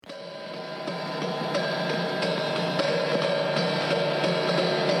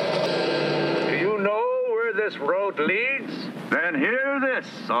this road leads? Then hear this,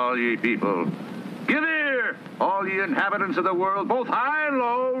 all ye people. Give ear, all ye inhabitants of the world, both high and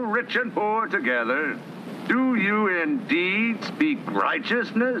low, rich and poor together. Do you indeed speak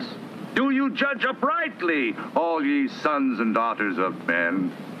righteousness? Do you judge uprightly, all ye sons and daughters of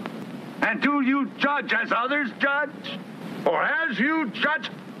men? And do you judge as others judge? For as you judge,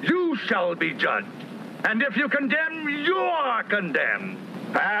 you shall be judged. And if you condemn, you are condemned.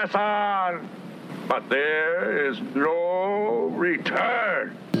 Pass on. But there is no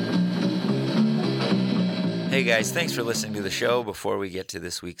return. Hey guys, thanks for listening to the show. Before we get to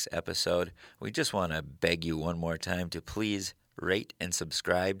this week's episode, we just want to beg you one more time to please rate and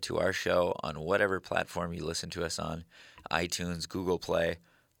subscribe to our show on whatever platform you listen to us on, iTunes, Google Play,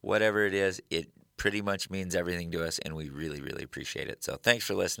 whatever it is. It pretty much means everything to us, and we really, really appreciate it. So thanks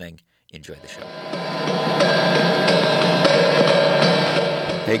for listening. Enjoy the show.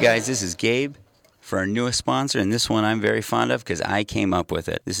 Hey guys, this is Gabe for our newest sponsor, and this one I'm very fond of because I came up with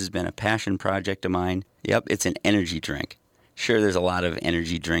it. This has been a passion project of mine. Yep, it's an energy drink. Sure, there's a lot of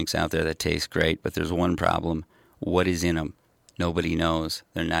energy drinks out there that taste great, but there's one problem. What is in them? Nobody knows.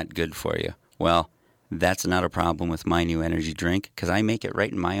 They're not good for you. Well, that's not a problem with my new energy drink because I make it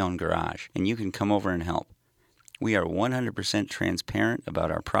right in my own garage, and you can come over and help. We are 100% transparent about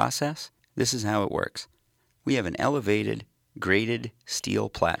our process. This is how it works. We have an elevated, graded steel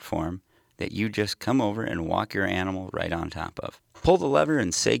platform that you just come over and walk your animal right on top of. Pull the lever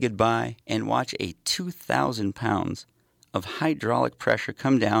and say goodbye and watch a 2,000 pounds of hydraulic pressure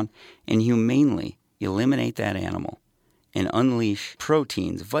come down and humanely eliminate that animal and unleash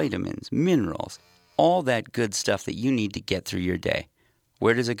proteins, vitamins, minerals, all that good stuff that you need to get through your day.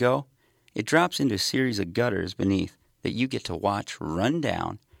 Where does it go? It drops into a series of gutters beneath that you get to watch run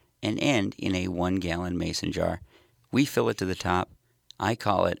down and end in a 1-gallon mason jar. We fill it to the top. I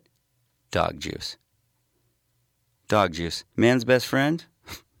call it dog juice. Dog juice. Man's best friend?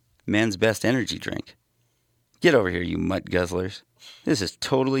 Man's best energy drink. Get over here, you mutt guzzlers. This is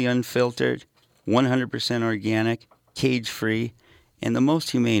totally unfiltered, 100% organic, cage-free, and the most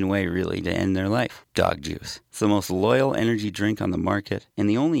humane way, really, to end their life. Dog juice. It's the most loyal energy drink on the market, and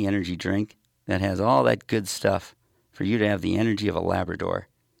the only energy drink that has all that good stuff for you to have the energy of a Labrador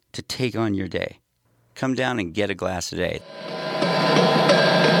to take on your day. Come down and get a glass today.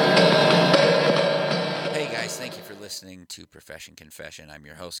 Hey guys, thank you for listening to Profession Confession. I'm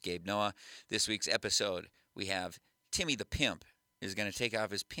your host, Gabe Noah. This week's episode, we have Timmy the Pimp is going to take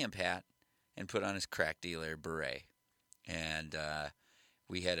off his pimp hat and put on his crack dealer beret. And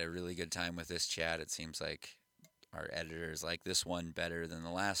we had a really good time with this chat. It seems like our editors like this one better than the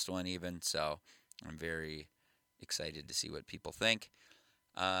last one even, so I'm very excited to see what people think.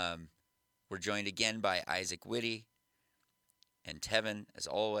 We're joined again by Isaac Whitty and Tevin, as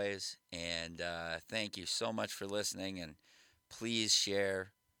always, and thank you so much for listening, and please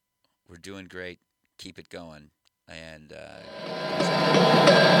share. We're doing great. Keep it going. And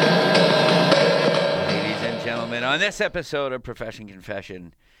ladies and gentlemen, on this episode of Profession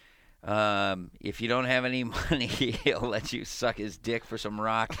Confession, if you don't have any money, he'll let you suck his dick for some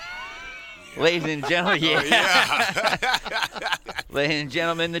rock. Yeah. Ladies and gentlemen, ladies and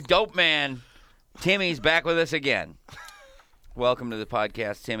gentlemen, the dope man, Timmy's back with us again. Welcome to the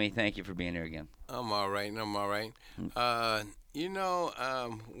podcast, Timmy. Thank you for being here again. I'm all right. When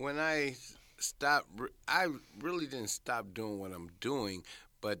I stopped, I really didn't stop doing what I'm doing.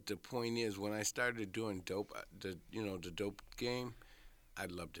 But the point is, when I started doing dope, the dope game, I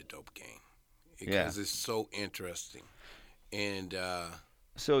love the dope game because it's so interesting. And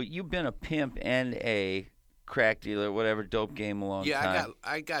so you've been a pimp and a crack dealer, whatever, dope game a long time. Yeah,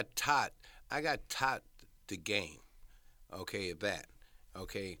 I got taught the game. Okay, at that.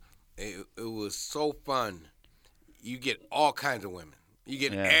 Okay, it was so fun. You get all kinds of women. You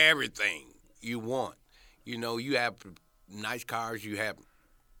get everything you want. You know, you have nice cars. You have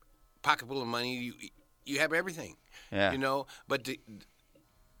pocket full of money. You have everything. Yeah. You know, but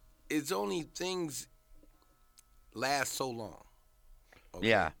it's only things last so long. Okay?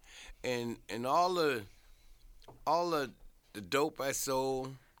 Yeah. And all the dope I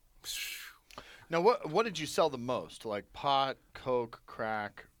sold. Now, what did you sell the most? Like pot, coke,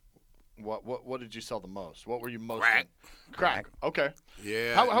 crack. What did you sell the most? What were you most? Crack. Okay.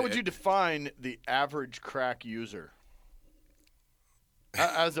 Yeah. How would you define the average crack user,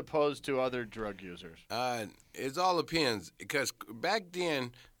 as opposed to other drug users? It all depends, because back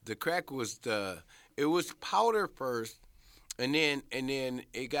then the crack was it was powder first, and then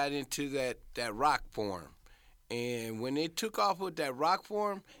it got into that rock form, and when they took off with that rock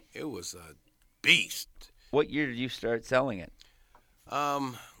form, it was a beast. What year did you start selling it?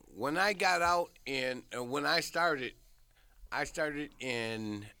 when I got out when I started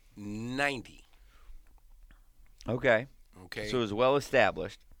in 90. Okay. Okay. So it was well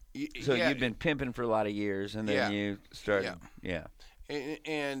established. So yeah, you've been pimping for a lot of years, and then you started. Yeah.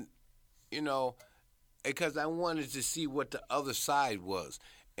 and you know, because I wanted to see what the other side was.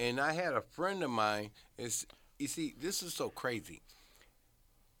 And I had a friend of mine. You see, this is so crazy.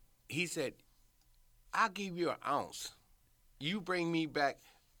 He said, "I'll give you an ounce. You bring me back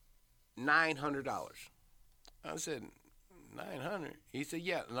 $900." I said, $900? He said,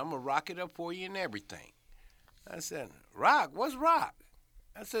 "Yeah, and I'm gonna rock it up for you and everything." I said, "Rock? What's rock?"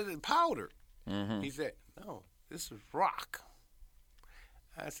 I said, "It's powder." Mm-hmm. He said, "No, this is rock."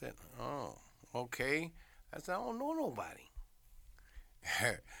 I said, "Oh, okay." I said, "I don't know nobody."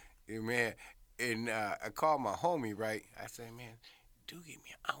 Yeah, man, and I called my homie, right? I said, "Man, do give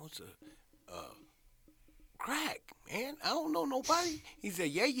me an ounce of crack, man. I don't know nobody." He said,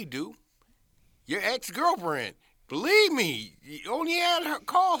 "Yeah, you do. Your ex-girlfriend. Believe me, you only had her,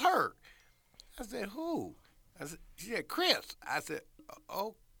 call her." I said, "Who?" She said, "Chris." I said,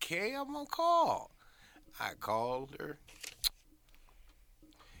 "Okay, I'm going to call." I called her.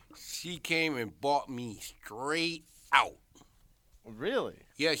 She came and bought me straight out. Really?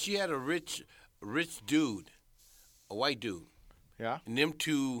 Yeah, she had a rich dude, a white dude. Yeah. And them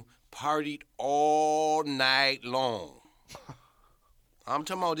two partied all night long. I'm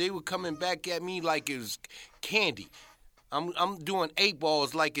talking about they were coming back at me like it was candy. I'm doing 8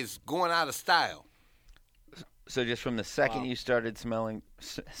 balls like it's going out of style. So just from the second you started selling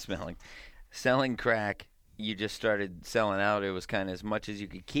crack, you just started selling out. It was kind of as much as you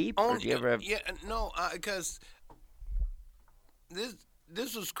could keep. Or do you ever have? Yeah, no, because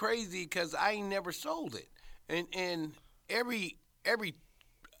this was crazy because I ain't never sold it, and every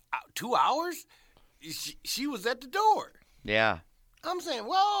 2 hours, she was at the door. Yeah. I'm saying,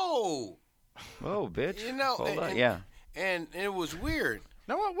 whoa, bitch. you know, Hold on. Yeah. and it was weird.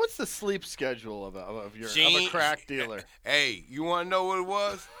 Now, what's the sleep schedule of a crack dealer? Hey, you want to know what it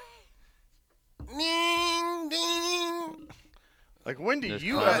was? Ding, ding. Like, when do Just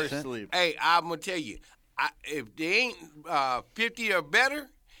you constant? ever sleep? Hey, I'm gonna tell you, if they ain't 50 or better,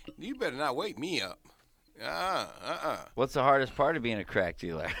 you better not wake me up. What's the hardest part of being a crack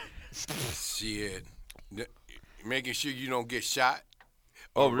dealer? Shit, making sure you don't get shot.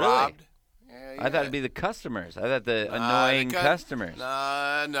 Oh, or really? robbed. I thought it'd be the customers. I thought the annoying customers.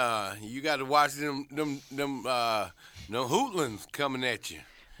 Nah. You got to watch them hootlins coming at you.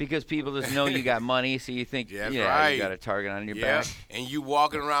 Because people just know you got money, so you think, That's you right. got a target on your Yeah, back. and you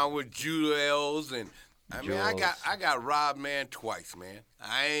walking around with jewels and. I mean, I got robbed, man, twice, man.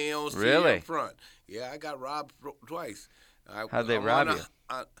 I ain't gonna see Really? in front. Yeah, I got robbed twice. How'd they rob you?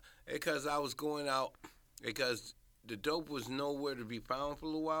 Because I was going out, because the dope was nowhere to be found for a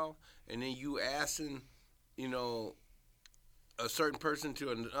little while, and then you asking, a certain person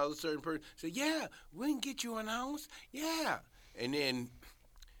to another certain person, say, "Yeah, we can get you an ounce." Yeah, and then,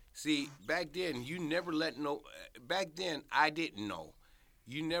 see, back then I didn't know.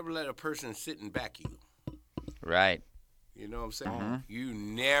 You never let a person sit and back you. Right. You know what I'm saying? Mm-hmm. You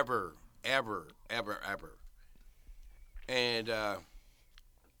never, ever, ever, ever. And,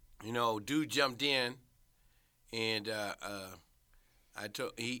 dude jumped in, and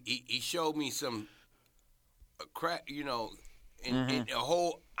he showed me some crack, in a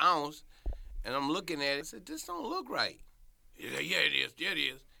whole ounce, and I'm looking at it. I said, "This don't look right." He said, "Yeah, it is. Yeah, it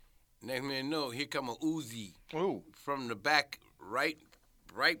is." Next man, no, here come a Uzi from the back, right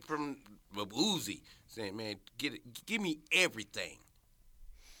from the Uzi, saying, "Man, give me everything."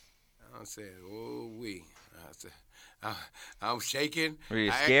 I said, "Oh, we." I said, I'm shaking. Were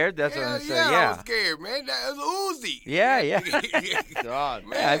you scared? That's what I said. Yeah, Yeah. I was scared, man. That was Uzi. Yeah. God,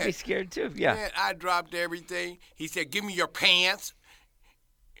 Man, I'd be scared too. Yeah. Man, I dropped everything. He said, "Give me your pants."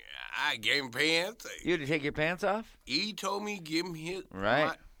 I gave him pants. You had to take your pants off? He told me give him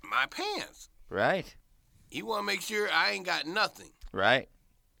Right. my pants. Right. He want to make sure I ain't got nothing. Right.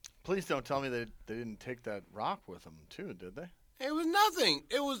 please don't tell me they didn't take that rock with them too, did they? It was nothing.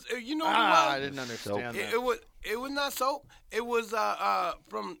 It was, what it was? I didn't understand that. It was not soap. It was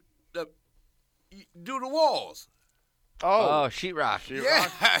from do the walls. Oh, sheetrock. Yeah,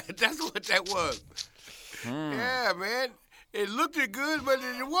 that's what that was. Yeah, man. It looked good, but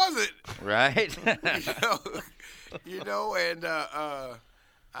it wasn't. Right. And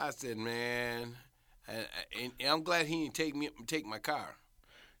I said, man, and I'm glad he didn't take my car.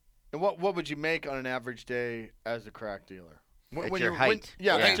 And what would you make on an average day as a crack dealer? At your height.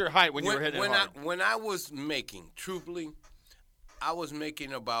 At your height when you were hitting it hard. When I was making, truthfully, I was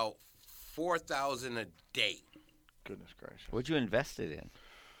making about $4,000 a day. Goodness gracious. What'd you invest it in?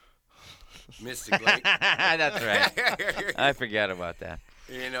 Mystic Lake. That's right. I forgot about that.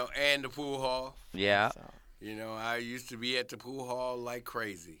 And the pool hall. Yeah. I used to be at the pool hall like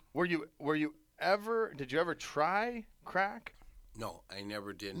crazy. Did you ever try crack? No, I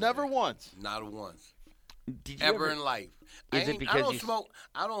never did. Never once. Not once. Did you Ever in life. Is it because I don't smoke.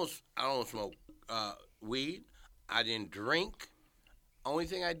 I don't smoke weed. I didn't drink. Only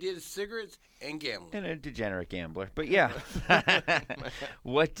thing I did is cigarettes and gambling. And a degenerate gambler, but yeah.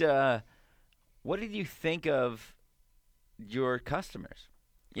 What did you think of your customers?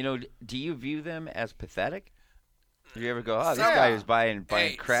 Do you view them as pathetic? Do you ever go, this guy who's buying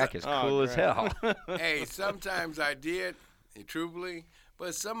crack is cool as hell? Hey, sometimes I did, truthfully,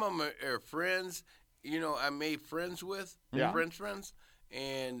 but some of them are friends. I made friends with, friends,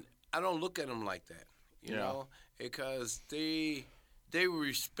 and I don't look at them like that. You know, because they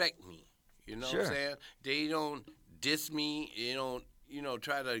respect me. You know what I'm saying? They don't diss me. They don't,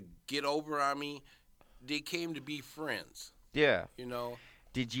 try to get over on me. They came to be friends. Yeah.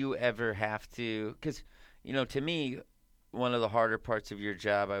 Did you ever have to? Because, to me, one of the harder parts of your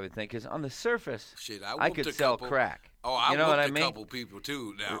job, I would think, is on the surface, I could sell crack. Oh, I whooped a couple people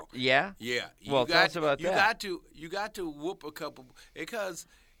too now. Yeah? Yeah. Well, tell us about that. You got to whoop a couple because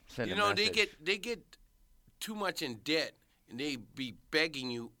they get too much in debt and they be begging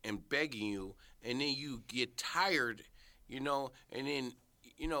you, and then you get tired, and then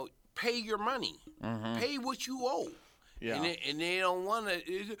pay your money, pay what you owe. Yeah. And they don't want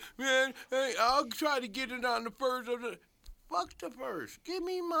to. Man, hey, I'll try to get it on the first of the. Fuck the first. Give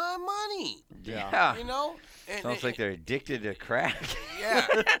me my money. Yeah. Sounds like they're addicted to crack. Yeah.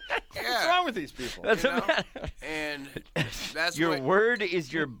 What's wrong with these people? That's And that's your word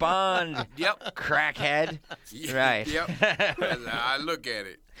is your bond. Yep. Crackhead. Right. Yep. I look at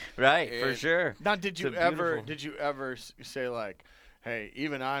it. Right, for sure. Now, did you ever say like, hey,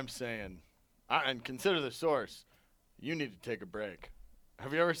 even I'm saying, and consider the source, you need to take a break?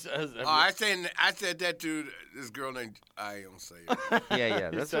 Have you ever said? I said that to this girl named. I don't say it.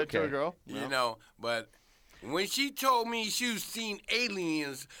 Yeah, that's said okay. to a girl, but when she told me she was seeing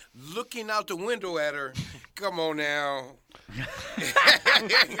aliens looking out the window at her, come on now.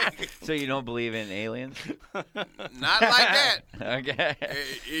 So you don't believe in aliens? Not like that. Okay.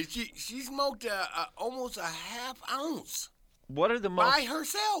 She smoked almost a half ounce. What are the most by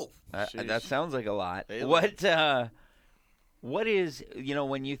herself? That sounds like a lot. Aliens. What is,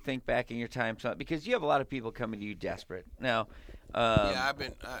 when you think back in your time, because you have a lot of people coming to you desperate. Now, I've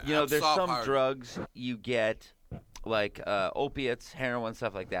been, there's some drugs you get, like opiates, heroin,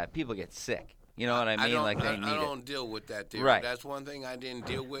 stuff like that. People get sick. You know what I mean? I I don't deal with that theory. Right. That's one thing I didn't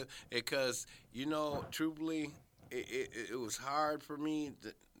deal with because, truthfully, it was hard for me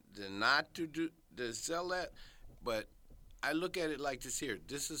to sell that. But I look at it like this here.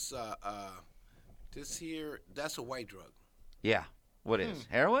 This is, that's a white drug. Yeah. What is?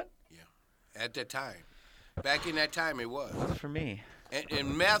 Heroin? Yeah. At that time. Back in that time, it was. For me.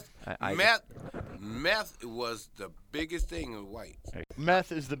 And meth was the biggest thing with whites.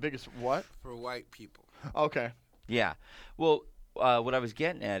 Meth is the biggest what? For white people. Okay. Yeah. Well, what I was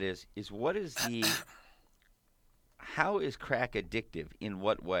getting at is what is how is crack addictive? In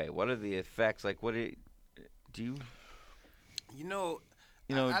what way? What are the effects? Like, do you? Do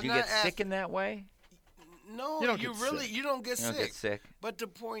you get sick in that way? No, you don't get sick. But the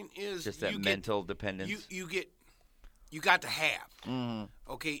point is, just that mental dependence. You got to have. Mm-hmm.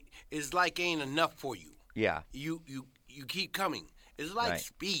 Okay, it's like ain't enough for you. Yeah. You keep coming. It's like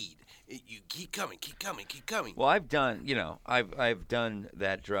speed. You keep coming. Well, I've done I've done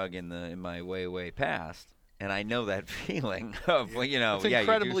that drug in my way past, and I know that feeling of It's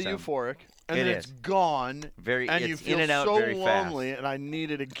incredibly euphoric. And then it's gone. And you feel in and out so very lonely, fast. and I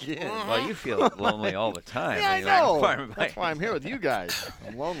need it again. Well, you feel lonely all the time. Yeah, I know. That's why I'm here with you guys.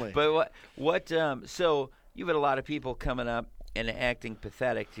 I'm lonely. But what? So you've had a lot of people coming up and acting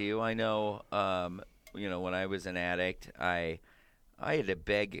pathetic to you. I know. When I was an addict, I had to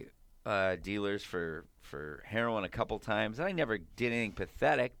beg dealers for heroin a couple times. I never did anything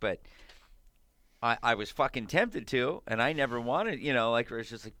pathetic, but I was fucking tempted to, and I never wanted, where it's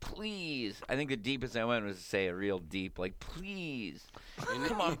just like, please. I think the deepest I went was to say a real deep, like, please.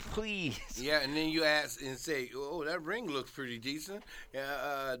 Come on, please. Yeah, and then you ask and say, oh, that ring looks pretty decent.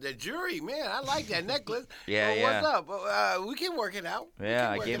 The jewelry, man, I like that necklace. Yeah, what's up? We can work it out.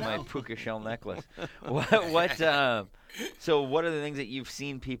 Yeah, I gave my puka shell necklace. So what are the things that you've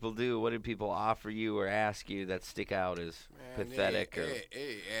seen people do? What did people offer you or ask you that stick out as pathetic?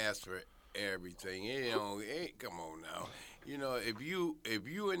 They ask for everything. Come on now. If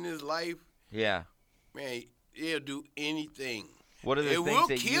you in this life, yeah, man, they'll do anything. What are the it things will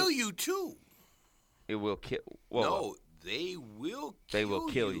that kill you too. It will kill. Well, No, they will. they will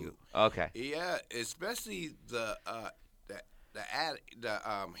kill you. Okay. Yeah, especially the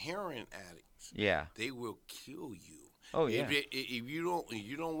heroin addicts. Yeah. They will kill you. Oh yeah. If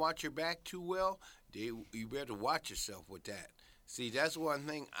you don't watch your back too well, you better watch yourself with that. See, that's one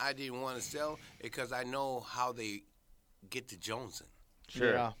thing I didn't want to sell because I know how they get to jonesing.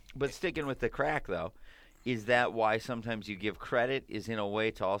 Sure. Yeah. But sticking with the crack though, is that why sometimes you give credit? Is in a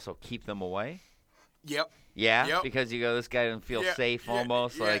way to also keep them away? Yep. Yeah. Yep. Because you go, this guy doesn't feel safe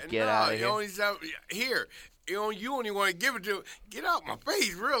almost. Like get out of here. You only want to give it to get out my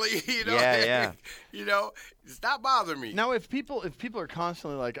face, really. You know. Yeah. You know, stop bothering me. Now, if people are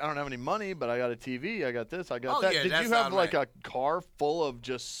constantly like, I don't have any money, but I got a TV, I got this, I got Oh, that. yeah, Did that's you have like automatic. a car full of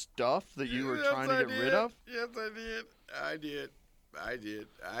just stuff that you were trying to get rid of? Yes, I did.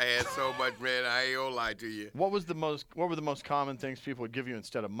 I had so much, man. I ain't gonna lie to you. What were the most common things people would give you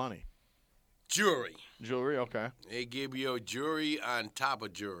instead of money? Jewelry. Jewelry, okay. They give you jewelry on top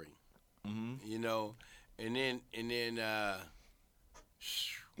of jewelry. Mm-hmm. You know, and then.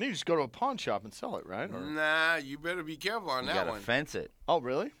 You just go to a pawn shop and sell it, right? Or... Nah, you better be careful on You that gotta one. fence it. Oh,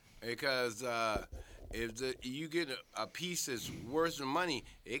 really? Because if you get a piece that's worth some money,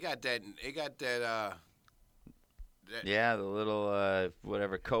 it got that. Yeah, the little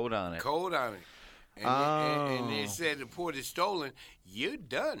whatever code on it. Code on it. And they said the port is stolen. You're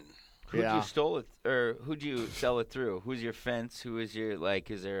done. Who'd Yeah. you stole it, or who'd you sell it through? Who's your fence? Who is your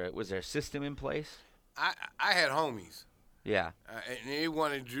was there a system in place? I had homies. Yeah. And they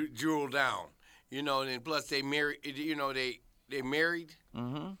wanted to jewel down, you know. And plus they married, you know. They married.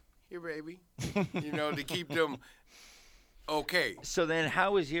 Mm-hmm. Here, baby. You know, to keep them okay. So then,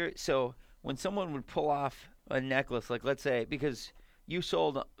 how was so when someone would pull off a necklace, like let's say, because you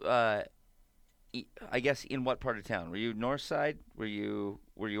sold, I guess, in what part of town? Were you north side? Were you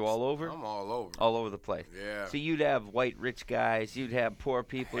all over? I'm all over. All over the place. Yeah. So you'd have white rich guys, you'd have poor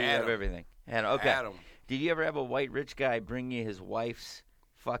people, you'd have 'em. everything. Okay. Had 'em. Did you ever have a white rich guy bring you his wife's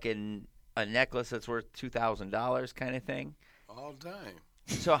fucking a necklace that's worth $2,000 kind of thing? All the time.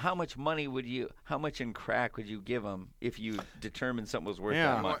 So how much in crack would you give him if you determined something was worth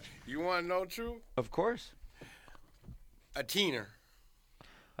Yeah. that much? You want to know the truth? Of course. A teener.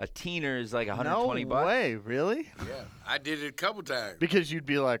 A teener is like $120. No way, really? Yeah. I did it a couple times. Because you'd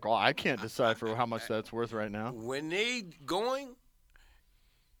be like, well, I can't decipher how much that's worth right now. When they going.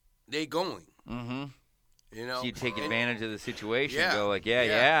 Mm-hmm. You know. So you take And- advantage of the situation. Yeah, Go like, yeah.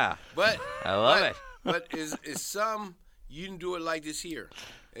 yeah. But I love it. But is some you can do it like this here.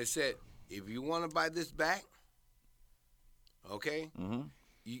 It said if you want to buy this back, okay. Mm-hmm.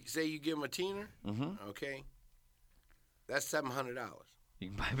 You say you give them a teener, Mm-hmm. okay. That's $700. You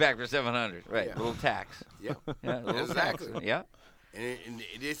can buy it back for $700. Right. Yeah. A little tax. Yep. Yeah, a little Exactly. tax. Yeah. And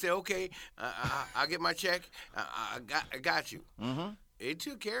they say, okay, I'll get my check. I got you. Mm-hmm. It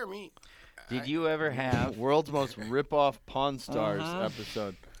took care of me. Did you ever have? World's most rip-off Pawn Stars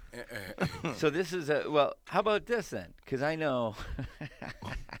episode. So this is well. How about this then? Because I know.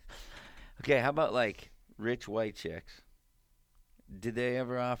 Okay, how about like rich white chicks? Did they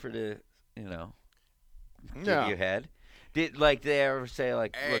ever offer to, give Yeah. you head? Did they ever say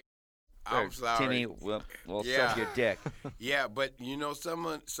like, Hey, look, I'm sorry. Timmy, we'll Yeah. suck your dick? Yeah, but some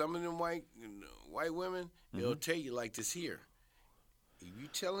of them white women, they'll tell you like this here. If you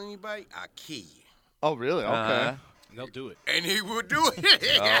tell anybody, I'll kill you. Oh, really? Okay. Uh-huh. They'll do it. And he will do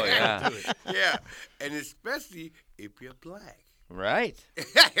it. Oh yeah, Yeah, and especially if you're black. right.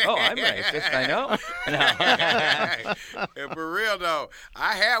 Oh, I'm racist. I know. No. And for real though,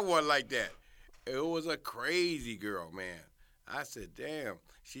 I had one like that. It was a crazy girl, man. I said, "Damn."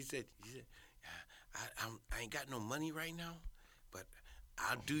 She said, I ain't got no money right now, but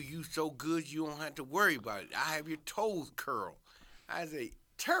I'll do you so good you don't have to worry about it. I have your toes curled." I said,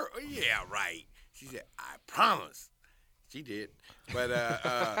 yeah, right. She said, "I promise." She did, but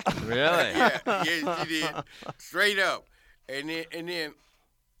Really? yeah, she did, straight up. And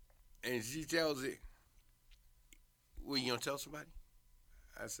she tells it, "Well, you gonna tell somebody?"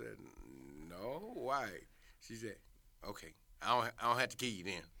 I said, "No, why?" She said, "Okay, I don't have to kill you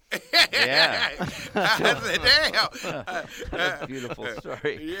then." Yeah. I said, "Damn." That's a beautiful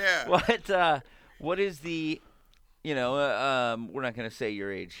story. Yeah. What is the, we're not going to say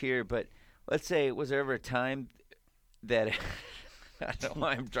your age here, but let's say, was there ever a time that, I don't know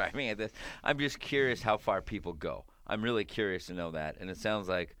why I'm driving at this, I'm just curious how far people go. I'm really curious to know that, and it sounds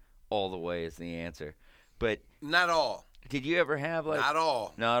like all the way is the answer. But Not all. did you ever have Not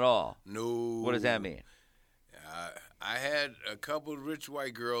all. Not all. No. What does that mean? I had a couple of rich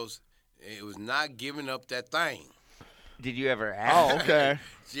white girls. It was not giving up that thing. Did you ever ask? Oh, okay.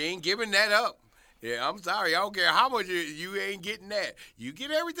 She ain't giving that up. Yeah, I'm sorry. I don't care how much you ain't getting that. You get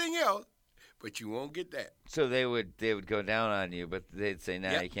everything else, but you won't get that. So they would go down on you, but they'd say,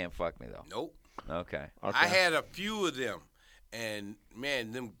 "Nah, Yep. you can't fuck me though." Nope. Okay. I had a few of them, and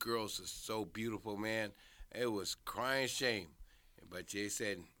man, them girls are so beautiful, man. It was crying shame, but they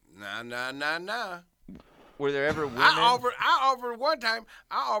said, nah. Were there ever women? I offered one time.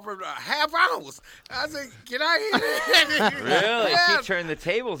 I offered a half ounce. I said, "Can I hit it?" Really? Yeah. She turned the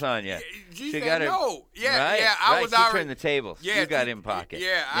tables on you. She She said got it- no. Yeah, right, yeah. I right. was She already turned the tables. Yeah, You got she- in pocket.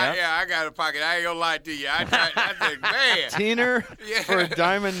 Yeah, I got a pocket. I ain't gonna lie to you. I said, man. Teener Yeah. for a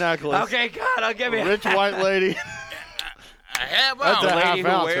diamond necklace. Okay, God, I'll give you A rich white lady. A half That's ounce. the a half lady who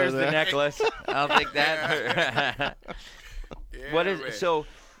ounce wears right the there. necklace. I'll take that. Yeah, What is man. so?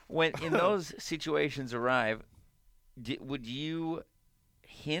 When in those situations arrive, would you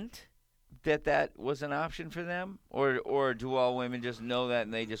hint that was an option for them, or do all women just know that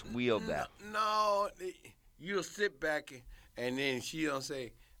and they just wield that? No, you'll sit back and then she'll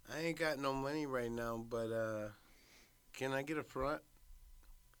say, "I ain't got no money right now, but can I get a front?"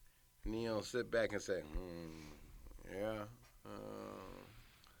 And then you'll sit back and say, "Yeah,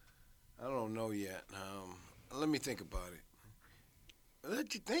 I don't know yet. Let me think about it."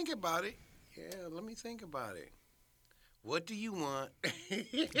 Let you think about it. Yeah, let me think about it. What do you want?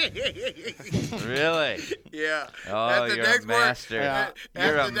 Really? Yeah. Oh, That's the you're a next word. master. Yeah. That's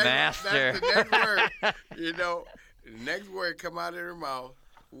You're a the next- master. That's the next word. You know, the next word come out of her mouth.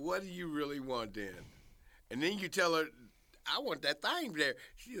 What do you really want then? And then you tell her, "I want that thing there."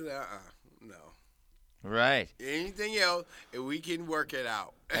 She's like, no. Right. Anything else, and we can work it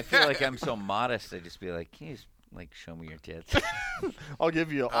out. I feel like I'm so modest. I'd just be like, "Can you just show me your tits?" I'll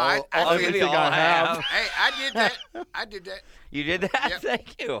give you all, I everything give you all I I have. have. Hey, I did that. I did that. You did that? Yep.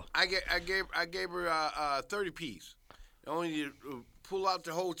 Thank you. I gave her a 30 piece. Only to pull out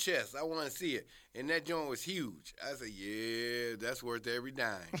the whole chest. I want to see it, and that joint was huge. I said, "Yeah, that's worth every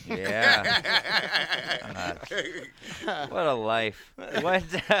dime." Yeah. What a life. What?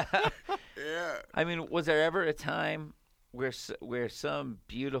 Yeah. I mean, was there ever a time where some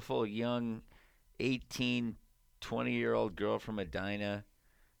beautiful young 18, 20-year-old girl from Edina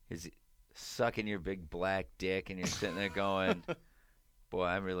is sucking your big black dick and you're sitting there going, "Boy,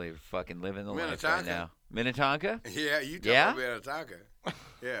 I'm really fucking living the life right Minnetonka. now." Minnetonka? Yeah, you talking Yeah? about Minnetonka.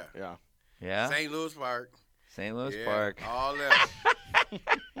 Yeah. Yeah. Yeah. St. Louis Park. St. Louis Yeah, Park. all that.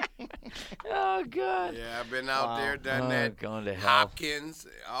 Oh, God. Yeah, I've been out Wow. there, done Oh, that. going to hell. Hopkins,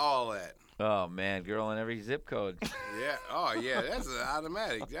 all that. Oh, man. Girl in every zip code. Yeah. Oh, yeah. That's an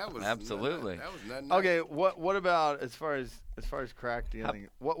automatic. That was Absolutely. That was nothing. Okay, what about as far as crack dealing?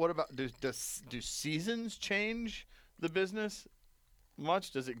 What about do seasons change the business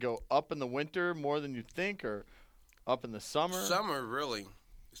much? Does it go up in the winter more than you think, or up in the summer?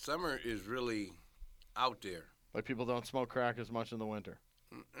 Summer is really out there. Like people don't smoke crack as much in the winter.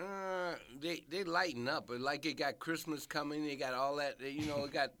 They lighten up, but like they got Christmas coming, they got all that.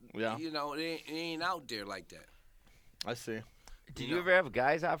 It got Yeah. they ain't out there like that. I see. Did you ever have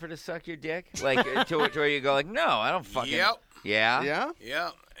guys offer to suck your dick? Like, to where you go, like, "No, I don't fucking." Yep. Yeah? Yeah.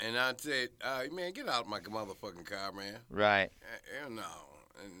 Yeah, and I said, "Man, get out of my motherfucking car, man." Right. No.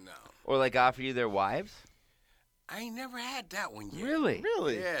 Or, like, offer you their wives? I ain't never had that one yet. Really?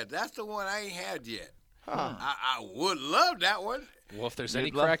 Really? Yeah, that's the one I ain't had yet. Huh. I would love that one. Well, if there's You'd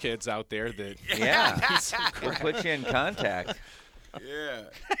any love- crackheads out there that Yeah. We'll put you in contact. Yeah.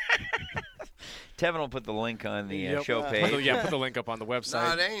 Tevin will put the link on the Yep. show So, page. yeah, put the link up on the No,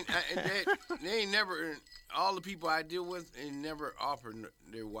 website. they ain't never. All the people I deal with, they never offered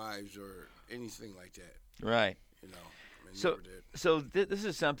their wives or anything like that. Right. They So, never did. this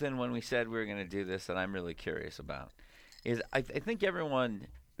is something when we said we were going to do this that I'm really curious about. Is I think everyone,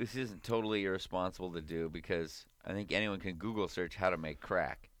 this isn't totally irresponsible to do because I think anyone can Google search how to make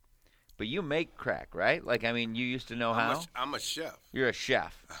crack. But you make crack, right? Like, I mean, you used to know how? I'm a chef. You're a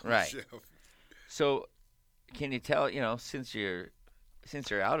chef, I'm a right? chef. So, can you tell? Since you're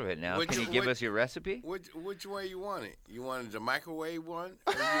out of it now, Which- can you give which- us your recipe? Which way you want it? You wanted the microwave one,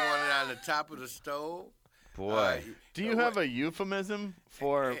 or you want it on the top of the stove? Boy, Do you have a euphemism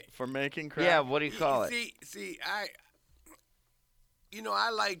for making crack? yeah. What do you call it? See, I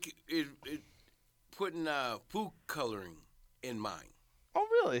like it putting food coloring in mine. Oh,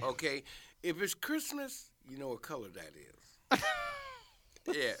 really? Okay, if it's Christmas, you know what color that is.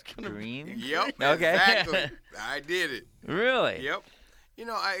 Yeah. Green. Yep. Okay. Exactly. I did it. Really? Yep.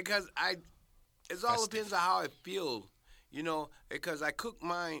 Because it all depends on how I feel. Because I cook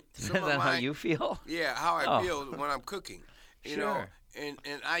mine. Some Depends of on how mine- you feel. Yeah, how I Oh. feel when I'm cooking. You know, Sure.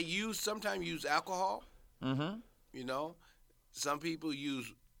 and I sometimes use alcohol. Mm-hmm. You know, some people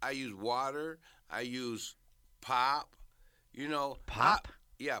I use water. I use pop. You know, Pop?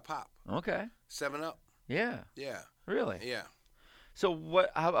 Yeah, pop. Okay. 7-Up. Yeah. Yeah, Really? yeah. So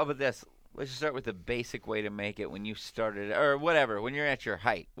how about this? Let's just start with the basic way to make it when you started, or whatever, when you're at your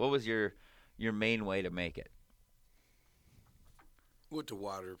height. What was your main way to make it? With the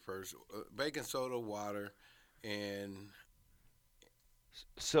water first, baking soda, water, and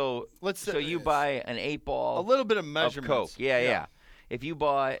So Let's so say you buy an 8-ball a little bit of of measurements. Coke. Yeah. If you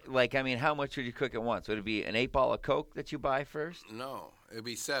buy, like, I mean, how much would you cook at once? Would it be an 8-ball of Coke that you buy first? no, it'd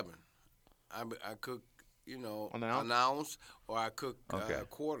be 7. I cook, you know, An ounce? an ounce, or I cook Okay. a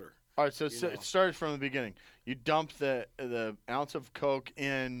quarter. All right, so You know. it started from the beginning. You dump the ounce of Coke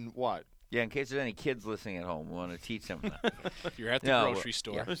in what? Yeah, in case there's any kids listening at home, we want to teach them that. If you're at the No, grocery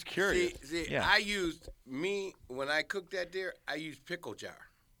store. I was curious. See, Yeah. I used when I cooked that there, I used pickle jar.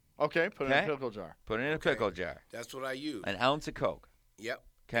 Okay, put it in Okay. a pickle jar. Put it in a Okay. pickle jar. That's what I used. An ounce of Coke. Yep.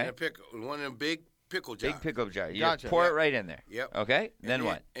 Okay. In a pickle, one of them big pickle jars. Big pickle jar. You Gotcha. pour Yeah. it right in there. Yep. Okay. And Then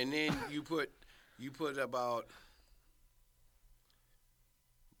what? And then you put about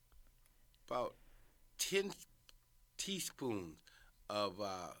 10 teaspoons of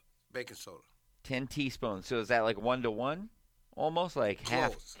baking soda. 10 teaspoons. So is that like 1-to-1? Almost like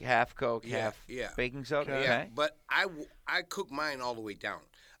Close. half Coke, Yeah, half yeah. baking soda. Okay. Yeah, but I cook mine all the way down.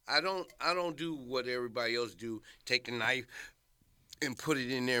 I don't do what everybody else do. Take the knife and put it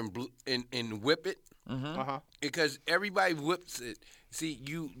in there and whip it, Uh-huh. because everybody whips it. See,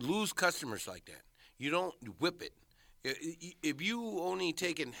 you lose customers like that. You don't whip it. If you only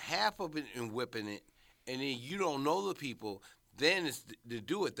taking half of it and whipping it, and then you don't know the people, then it's to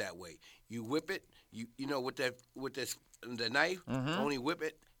do it that way. You whip it. You know with the knife, only whip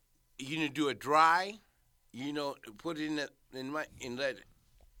it. You need to do it dry. You know, put it and let it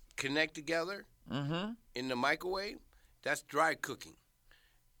connect together in the microwave. That's dry cooking.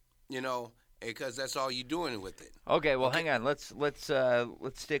 You know, because that's all you're doing with it. Okay, well, hang on. Let's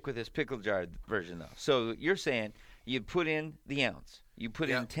stick with this pickle jar version though. So you're saying you put in the ounce. You put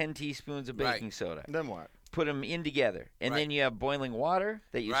in Yep. 10 teaspoons of Right. baking soda. Then what? Put them in together, and Right. then you have boiling water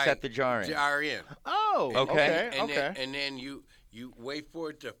that you Right. set the jar in. Jar in. Oh, Okay. okay. And then you wait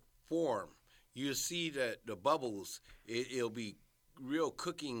for it to form. You see the bubbles. It'll be real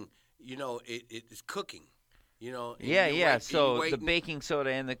cooking. You know, it's cooking. You know. and Yeah, you yeah. wait- So you wait the and- baking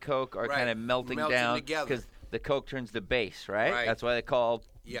soda and the Coke are Right. kind of melting Melting down together. because the Coke turns to base, right? Right. That's why they call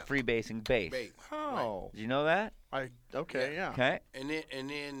Yeah. freebasing base. Bake. Oh, Did you know that? okay, yeah. Okay. And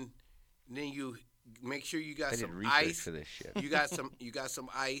then you make sure you got I did some research ice. for this shit. You got some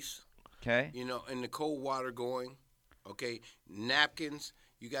ice. Okay. You know, and the cold water going. Okay, napkins.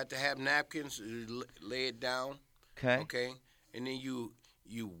 You got to have napkins. Lay it down. Okay. Okay, and then you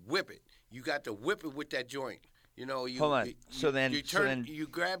whip it. You got to whip it with that joint. You know, you Hold on. You, So then- you so turn. then- You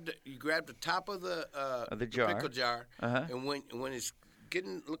grab the top of the jar. pickle jar, Uh-huh. and when it's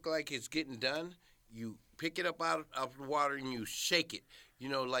look like it's getting done, you pick it up out of the water and you shake it. You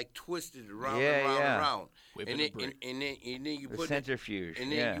know, like twist it around Yeah, and around yeah. and around. Whip and it then a brick. and then you The put it, centrifuge.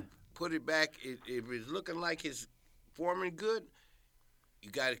 and then yeah. you put it back. If it's looking like it's forming good, you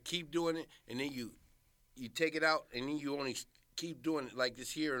got to keep doing it, and then you take it out, and then you only keep doing it like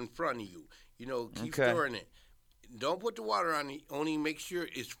this here in front of you. You know, keep Okay. stirring it. Don't put the water on it. Only make sure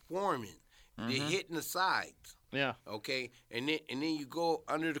it's forming. They're hitting the sides. Yeah. Okay, and then you go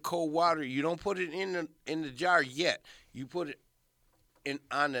under the cold water. You don't put it in the jar yet. You put it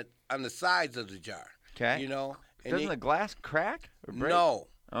on the sides of the jar. Okay. You know. And Doesn't then- the glass crack or break? no.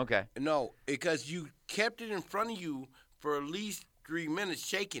 Okay. No, because you kept it in front of you for at least 3 minutes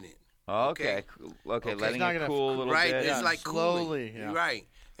shaking it. Okay. Okay. Letting not it gonna cool a little Right, bit. it's Yeah, like slowly, cooling. yeah. Right,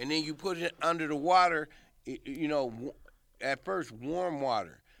 and then you put it under the water. You know, at first warm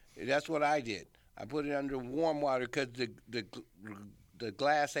water. That's what I did. I put it under warm water because the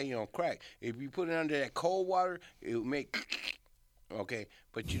glass ain't gonna crack. If you put it under that cold water, it'll make. Okay,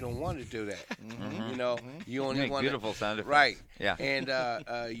 but you don't want to do that. You know, you only Make want beautiful sound effects. Right. Yeah. And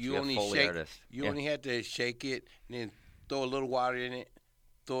you Be a only Foley shake. artist. You Yeah. only have to shake it, and then throw a little water in it.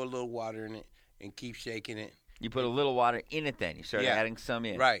 Throw a little water in it, and keep shaking it. You put a little water in it, then you start Yeah. adding some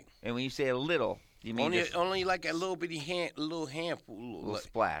in. Right. And when you say a little, you mean just Only like a little bitty little handful. a little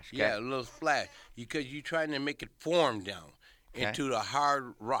splash. Okay? Yeah, a little splash. Because you're trying to make it form down Okay. into the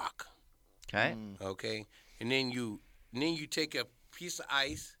hard rock. Okay. Okay, and then you take a piece of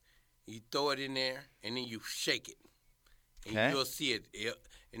ice, you throw it in there, and then you shake it, and Okay. you'll see it.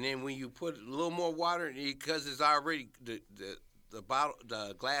 And then when you put a little more water, because it's already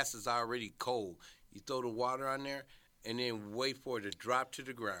the glass is already cold, you throw the water on there, and then wait for it to drop to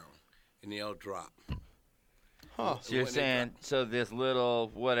the ground, and it'll drop. Huh. So you're When they saying so this little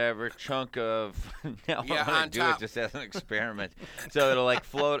whatever chunk of now Yeah, I'm gonna on do top. it just as an experiment. So it'll like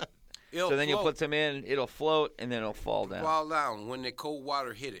float. It'll so then you float. put some in, it'll float, and then it'll fall down. Fall down when the cold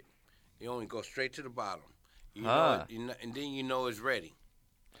water hit it. It only goes straight to the bottom. You Ah. know, and then you know it's ready.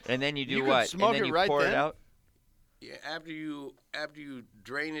 And then you do You could what? smoke And then it you right pour it then? out. Yeah, after you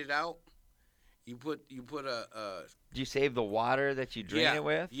drain it out, you put a Do you save the water that you drain yeah, it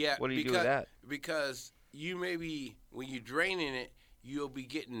with? Yeah. What do you do with that? Because you maybe when you're draining it, you'll be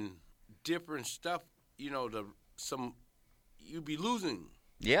getting different stuff. You know, you'll be losing,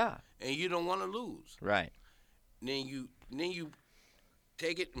 Yeah. and you don't want to lose. Right. Then you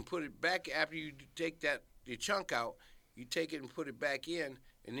take it and put it back after you take the chunk out. You take it and put it back in,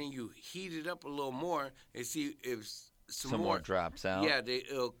 and then you heat it up a little more and see if Some more drops out. Yeah,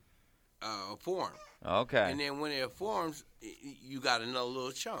 it'll form. Okay. And then when it forms, you got another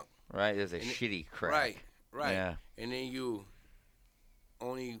little chunk. Right. There's a And shitty crack. Right. Yeah. And then you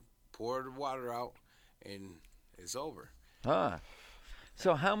only pour the water out, and it's over. Huh.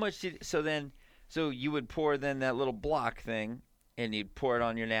 So how much so you would pour then that little block thing, and you'd pour it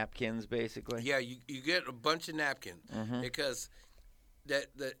on your napkins, basically. Yeah, you get a bunch of napkins Mm-hmm. because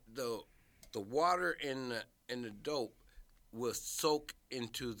the water in the dope will soak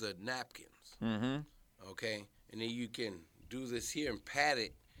into the napkins. Mm-hmm. Okay, and then you can do this here and pat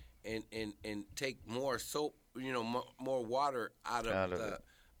it, and take more soap, more water out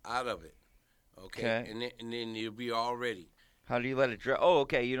of it. Okay, and then you'll be all ready. How do you let it dry? Oh,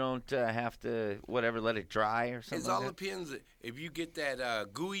 okay. You don't have to let it dry or something. It all like that? depends if you get that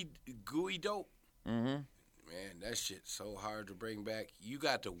gooey dope. Mm-hmm. Man, that shit's so hard to bring back. You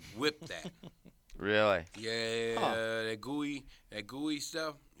got to whip that. Really? Yeah, that gooey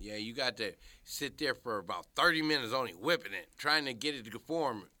stuff. Yeah, you got to sit there for about 30 minutes only whipping it, trying to get it to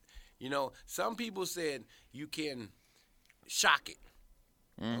form. Some people said you can shock it.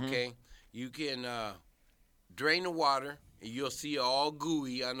 Mm-hmm. Okay, you can drain the water, and you'll see all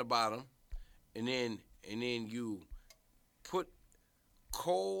gooey on the bottom, and then you put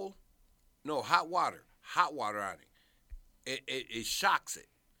hot water on it. It shocks it.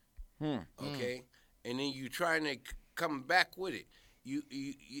 Okay, and then you trying to come back with it. You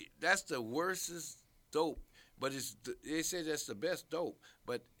that's the worstest dope, but they say that's the best dope,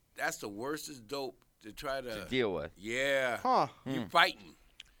 but that's the worstest dope to try to Deal with. Yeah, Huh. you're fighting.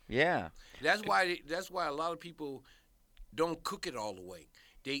 Yeah. That's why a lot of people don't cook it all the way.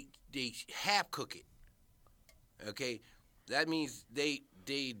 They half cook it. Okay, that means they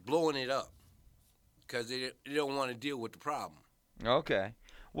blowing it up because they don't want to deal with the problem. Okay.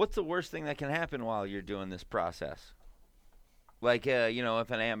 What's the worst thing that can happen while you're doing this process? Like, if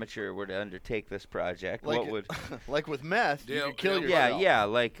an amateur were to undertake this project, Like, what would? like with meth, you They'll- could kill they'll- yourself. Yeah.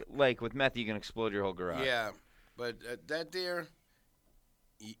 Like with meth, you can explode your whole garage. Yeah, but that there,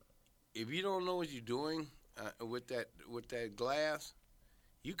 if you don't know what you're doing with that glass,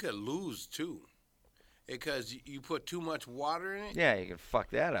 you could lose too, because you put too much water in it. Yeah, you can fuck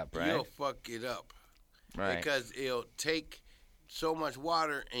that up, right? You'll fuck it up. Right. Because it'll take so much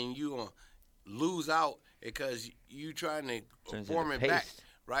water and you'll lose out because you trying to Turns form into it back. paste.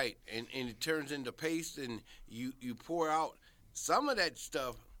 Right. And it turns into paste and you pour out some of that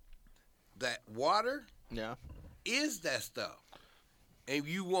stuff. That water Yeah. is that stuff. And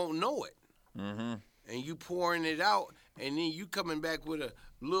you won't know it. Mm-hmm. And you pouring it out and then you coming back with a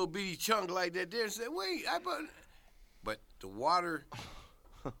little bitty chunk like that there and say, wait, but the water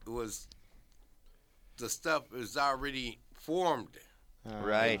was the stuff is already formed.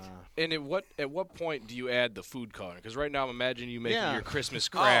 Right. And at what point do you add the food coloring? Because right now I'm imagining you making Yeah. your Christmas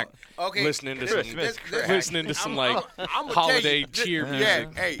crack, okay. listening to Christmas some crack. listening to some like I'ma holiday tell you, cheer Yeah,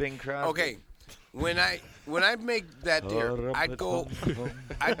 music. hey, Bing Crosby. okay. When I make that there,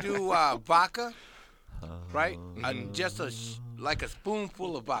 I do vodka, right? Just like a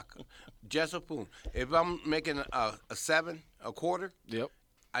spoonful of vodka, just a spoon. If I'm making a 7, a quarter, Yep.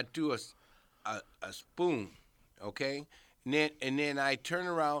 I do a spoon, okay? And then I turn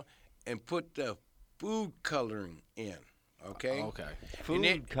around and put the food coloring in, okay? Okay. Food And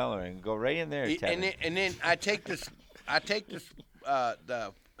then- coloring. Go right in there, Tevin. and then I take this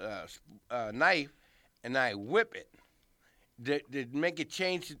knife and I whip it to make it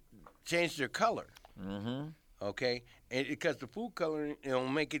change their color. Mm-hmm. Okay, and because the food coloring it'll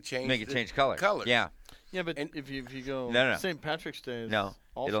make it change. Make it the change color. Color. Yeah. Yeah, but And- if you go No. St. Patrick's Day, is No,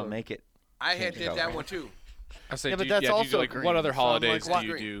 also, it'll make it. I had Change the did color. that one too. I say, Yeah, but do that's you do also like green. what other So I'm holidays like, do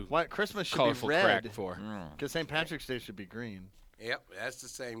you what- do? Why Christmas should Colorful be red crack for. because St. Patrick's Day should be green. Yep, that's the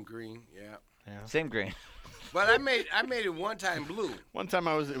same green. Yeah. Yeah. Same green. But I made it one time blue. One time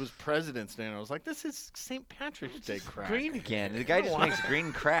it was President's Day, and I was like, this is St. Patrick's Day crack. Green again. The guy just makes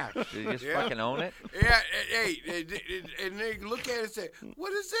green crack. You just fucking own it. Yeah, and they look at it and say,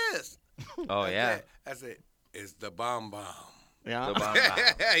 "What is this?" Oh yeah. I said, "It's the bomb." Yeah. The bomb.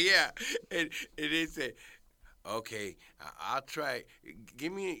 Yeah, and they say, "Okay, I'll try.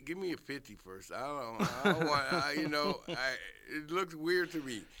 Give me a 50 first. I don't want. It looks weird to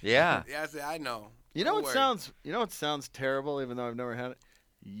me." Yeah. Yeah, I said, "I know." You know Don't what worry. sounds terrible, even though I've never had it?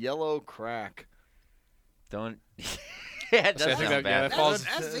 Yellow crack. Don't. Yeah, it So I does think sound bad.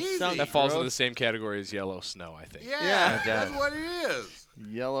 That's easy. sounds That falls into gross. the same category as yellow snow, I think. Yeah, it that's does. what it is.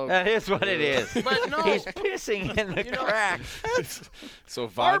 Yellow. That is what it is. But no. He's pissing in the crack. So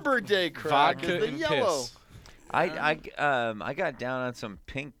Arbor Day crack vodka is the and yellow. piss. I got down on some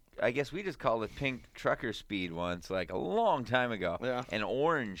pink. I guess we just called it pink trucker speed once, like a long time ago. Yeah. And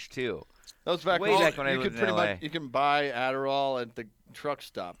orange too. That was back Way back when I you lived could in pretty LA. much you can buy Adderall at the truck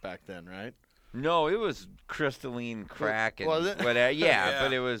stop back then, right? No, it was crystalline crack and Was it? whatever. Yeah, Yeah.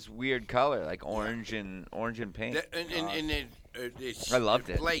 but it was weird color, like orange and pink. And I loved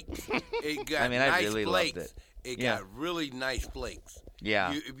it. Flakes. It got I mean, I nice really loved flakes. it. It Yeah. got really nice flakes.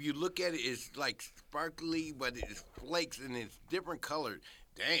 Yeah. If you look at it, it's like sparkly, but it's flakes and it's different colored.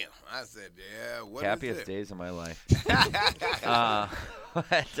 Damn, I said, yeah, what Happiest is it? days of my life.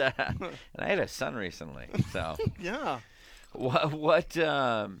 And I had a son recently. So Yeah. what did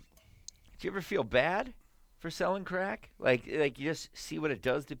you ever feel bad for selling crack? Like you just see what it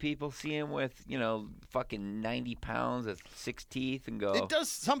does to people, see him with, fucking 90 pounds of 6 teeth and go, It does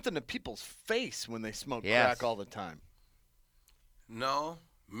something to people's face when they smoke Yes. crack all the time. No,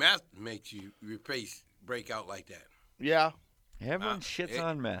 meth makes your face break out like that. Yeah. everyone shits it-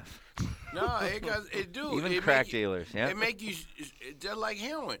 on meth. No, it do. Even it crack make you- dealers, yeah. It make you just like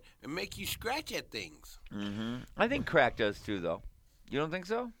heroin. It make you scratch at things. I think crack does too, though. You don't think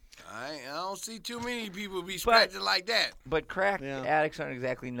so? I don't see too many people be scratching like that. But crack Yeah. addicts aren't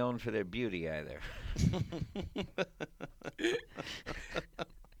exactly known for their beauty either.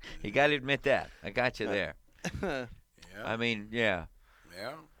 You got to admit that. I got you there. Yeah, I mean, yeah.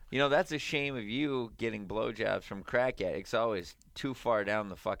 yeah. That's a shame of you getting blowjobs from crack addicts always too far down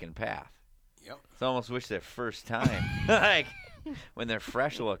the fucking path. Yep. It's almost wish their first time. Like, when they're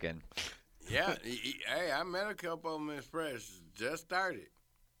fresh looking. Yeah. Hey, I met a couple of them in fresh. Just started.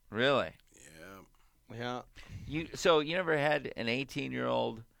 Really? Yeah. Yeah. So you never had an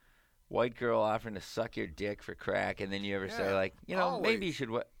 18-year-old white girl offering to suck your dick for crack, and then you ever say, Yeah, like, maybe always. you should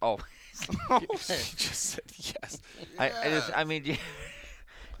Oh. He just said yes. I mean,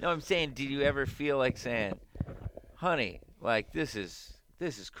 no, I'm saying, did you ever feel like saying, honey, like, this is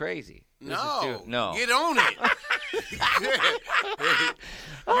crazy. This is No. no. Get on it.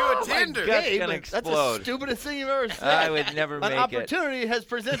 You're a tender. Gut's Hey, gonna but that's the explode. stupidest thing you've ever said. I would never An make it. opportunity has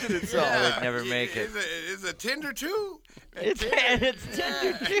presented itself. I would never make it. Is a tender too? It's tender,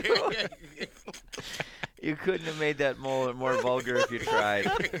 too. You couldn't have made that more vulgar if you tried,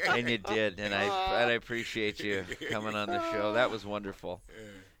 and you did. And I appreciate you coming on the show. That was wonderful.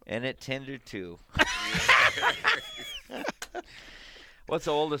 And it tender too. What's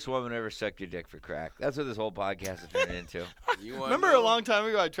the oldest woman ever sucked your dick for crack? That's what this whole podcast has turned into. You wanna Remember know? a long time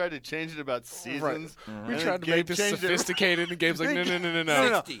ago I tried to change it about seasons? We And tried to Gabe make this changed it. sophisticated, and Gabe's like, no.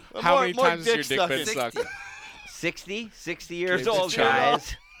 No. 60. How More- many more times has your dick dick been sucking. sucked? 60 years Gabe's a old, child.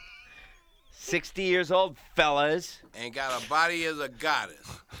 guys. 60 years old, fellas. And got a body as a goddess.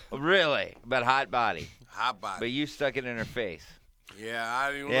 Really, but hot body. Hot body. But you stuck it in her face. Yeah,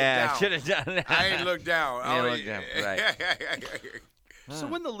 I didn't Yeah, look should down. have done that. I ain't looked down. You didn't look down, right. So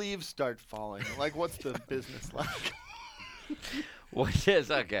when the leaves start falling, like what's the business like? What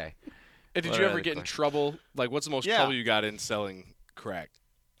is okay? And did What you are ever the get in questions? trouble? Like, what's the most Yeah. trouble you got in selling crack?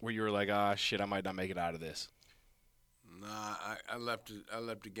 Where you were like, shit, I might not make it out of this. Nah, I left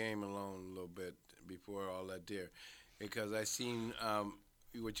the game alone a little bit before all that there, because I seen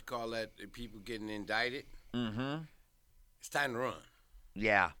what you call that, people getting indicted. Mm-hmm. It's time to run.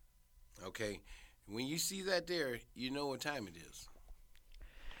 Yeah. Okay, when you see that there, you know what time it is.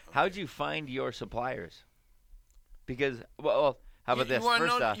 How'd you find your suppliers? Because, well, how about this? wanna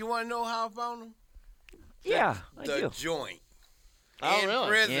First know, off, you want to know how I found them? yeah, I The do. joint. Oh, in really?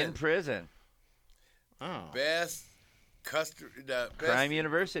 Prison. In prison, Oh. Best custody. The best. Crime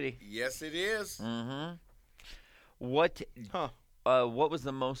University. Yes, it is. Mm-hmm. What? Huh. What was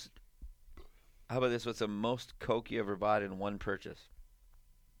the most? How about this? What's the most coke you ever bought in one purchase?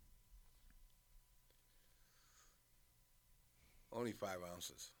 Only 5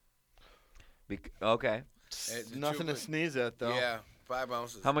 ounces. Okay. The Nothing to truth- sneeze at, though. Yeah, 5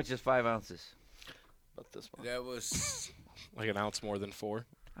 ounces. How much is 5 ounces? About this one. That was Like an ounce more than 4.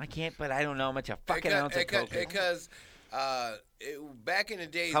 I can't, but I don't know how much a fucking ounce of coke is. because back in the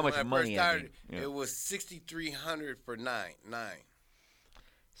days How when much I money, first I started, mean, yeah. it was $6,300 for nine.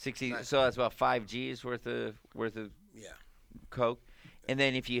 60. So that's about 5 G's worth of Yeah. coke. And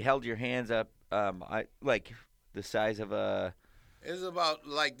then if you held your hands up, like the size of a It's about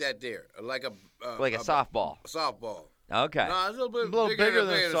like that there, like a softball. softball. Okay. No, it's a little bit little bigger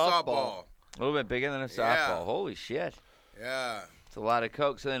than a than softball. A little bit bigger than a softball. Yeah. Holy shit. Yeah. It's a lot of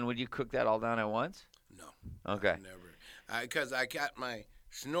coke. So then would you cook that all down at once? No. Okay. Never. Because I got my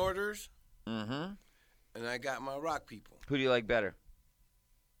snorters Mm-hmm. and I got my rock people. Who do you like better?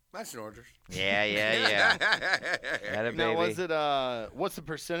 My snorters. Yeah. Had a baby. Now, was it what's the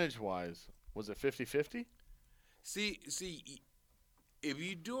percentage wise? Was it 50-50? See, if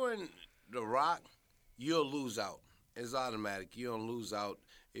you're doing the rock, you'll lose out. It's automatic. You don't lose out.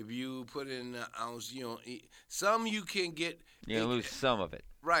 If you put in an ounce, you don't eat. Some you can get. You lose some of it.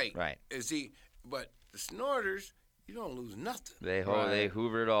 Right. Right. And see, but the snorters, you don't lose nothing. They Right.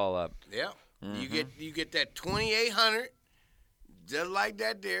 hoover it all up. Yep. Mm-hmm. You get that 2,800, just like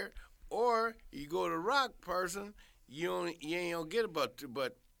that there. Or you go to rock person, you ain't gonna get but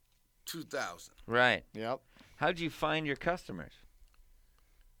 2,000. Right. Yep. How'd you find your customers?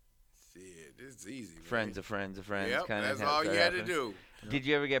 Shit, this is easy. Man. Friends of friends of friends. Yep, kind that's of all you had to do. Did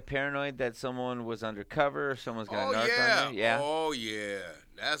you ever get paranoid that someone was undercover or someone's going to narc yeah. on you? Yeah. Oh yeah,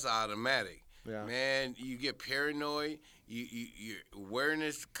 that's automatic. Yeah. Man, you get paranoid. Your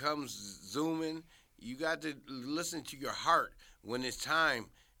awareness comes zooming. You got to listen to your heart when it's time.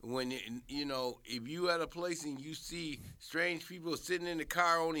 When if you at a place and you see strange people sitting in the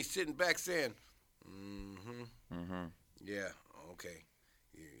car, only sitting back saying, yeah, okay,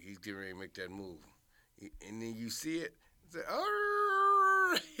 yeah, he's getting ready to make that move, and then you see it, say,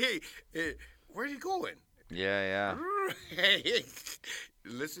 oh, hey, where are you going? Yeah.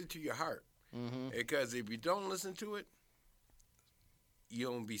 Listen to your heart, because if you don't listen to it,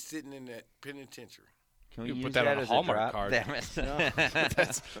 you're gonna be sitting in that penitentiary. Can we You use put that on a as Hallmark drop? card. Damn it.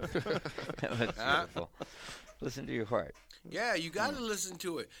 That was beautiful. Listen to your heart. Yeah, you got to listen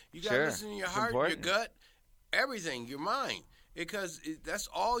to it. You got to Sure. listen to your It's heart, important. your gut, everything, your mind, because that's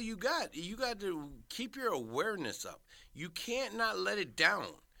all you got. You got to keep your awareness up. You can't not let it down.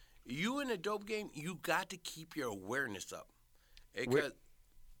 You in a dope game, you got to keep your awareness up. Because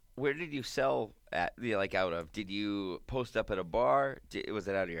Where did you sell at? Out of? Did you post up at a bar? Was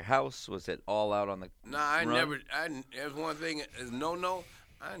it out of your house? Was it all out on the? I run? never. There's one thing. Is no.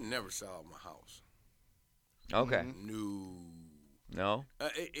 I never sell my house. Okay. No. No.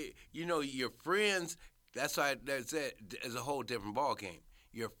 Your friends. That's why that's it. Is a whole different ball game.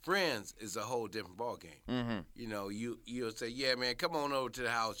 Your friends is a whole different ball game. Mm-hmm. You'll say, yeah, man, come on over to the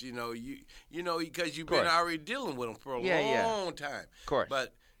house. Because you've been course. already dealing with them for a Yeah. long time. Of course.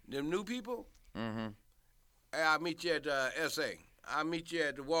 But them new people, Mm-hmm. hey, I'll meet you at SA. I'll meet you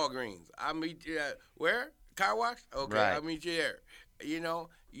at the Walgreens. I'll meet you at where? Car wash? Okay, Right. I'll meet you there. You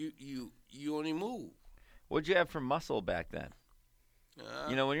only move. What'd you have for muscle back then?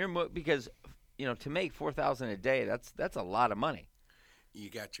 When you're because to make 4,000 a day, that's a lot of money. You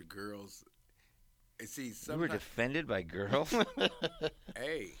got your girls. See, You were sometimes, defended by girls,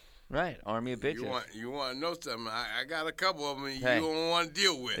 hey, right? Army of bitches. you want to know something? I got a couple of them Hey. you don't want to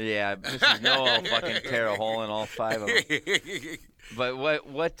deal with. Yeah, Mrs. No, I'll fucking tear a hole in all 5 of them. But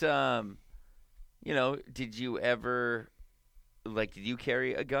what did you ever did you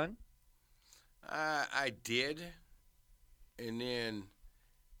carry a gun? I did, and then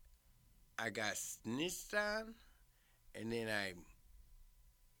I got snitched on, and then I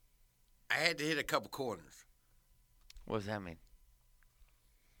had to hit a couple corners. What does that mean?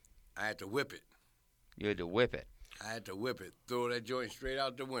 I had to whip it. You had to whip it. I had to whip it. Throw that joint straight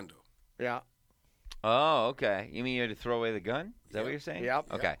out the window. Yeah. Oh, okay. You mean you had to throw away the gun? Is that what you're saying? Yep.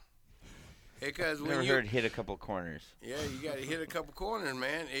 Okay. Because when Never you heard hit a couple corners. yeah, you got to hit a couple corners,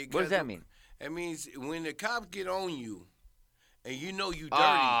 man. What does that mean? That means when the cops get on you, and you know you dirty.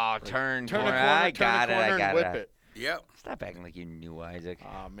 Oh, turn Turn corner. the corner, I turn got the it. corner I got and whip it. it. Yep. Stop acting like you knew, Isaac.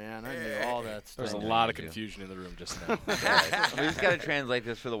 Oh man, I knew all that stuff. There's a I know lot you of do. confusion in the room just now. We just got to translate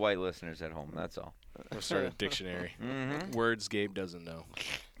this for the white listeners at home. That's all. We'll start a dictionary. Mm-hmm. Words Gabe doesn't know.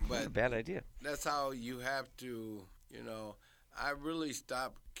 That's a But bad idea. that's how you have to, I really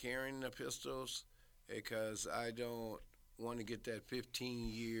stopped carrying the pistols because I don't want to get that 15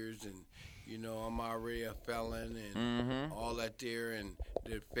 years and, I'm already a felon and Mm-hmm. all that there and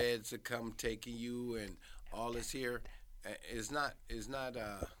the feds are come taking you and all this here. It was not,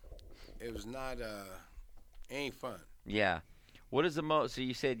 ain't fun. Yeah. What is the most? So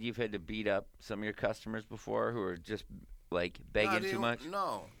you said you've had to beat up some of your customers before who are just like begging too much?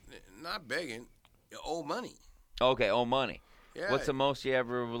 No, not begging. You owe money. Okay, money. Yeah. What's the most you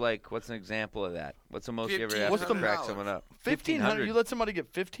ever like? What's an example of that? What's the most you ever have What's to the- crack someone up? 1,500. You let somebody get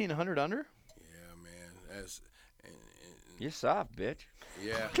 1,500 under? Yeah, man. That's. You're soft, bitch.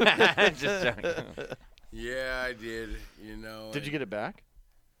 Yeah. Just joking. Yeah, I did. You know. Did you get it back?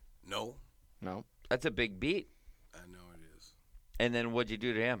 No. No. That's a big beat. I know it is. And then what'd you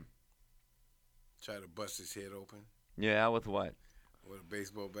do to him? Try to bust his head open Yeah, with what? with a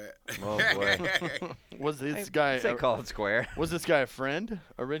baseball bat. Oh boy. Was this guy? Say call it square. Was this guy a friend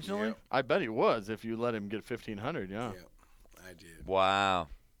originally? Yep. I bet he was. If you let him get 1,500, yeah. Yeah, I did. Wow.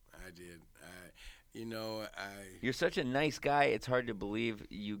 I did. You're such a nice guy. It's hard to believe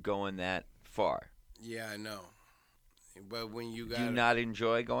you going that far. Yeah, I know. But when you got Do you not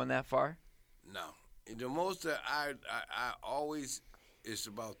enjoy going that far? no, the most that I always it's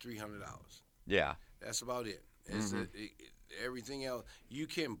about $300. Yeah. That's about it. It's everything else you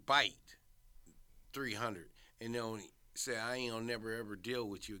can bite 300 and then say I ain't gonna never ever deal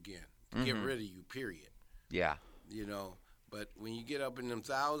with you again. Get rid of you. Period. Yeah. You know. But when you get up in them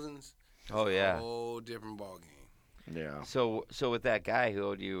thousands, Oh it's yeah. a whole different ball game. Yeah. So with that guy who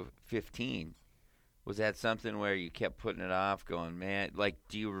owed you 15, was that something where you kept putting it off, going, man? Like,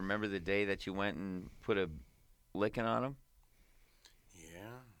 do you remember the day that you went and put a licking on him?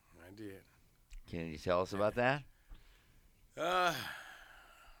 Yeah, I did. Can you tell us about that?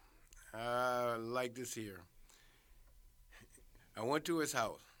 Like this here. I went to his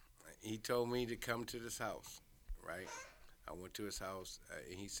house. He told me to come to this house, right? I went to his house.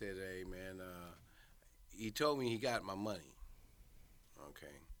 And he said, "Hey, man," he told me he got my money. Okay.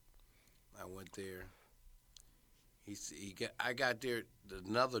 I went there. I got there.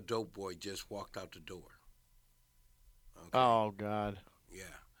 Another dope boy just walked out the door. Okay. Oh God. Yeah.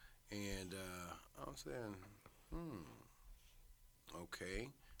 And I was saying, okay.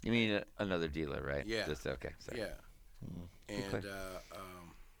 You mean another dealer, right? Yeah. Just okay. Sorry. Yeah. And Okay.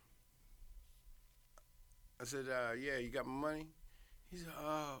 I said, yeah, you got my money? He said,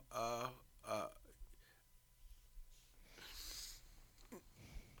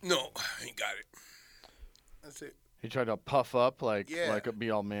 no, I ain't got it. I said, He tried to puff up like Yeah. it'd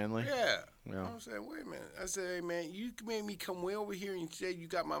be all manly. yeah. Yeah. I said, wait a minute. I said, hey, man, you made me come way over here and say you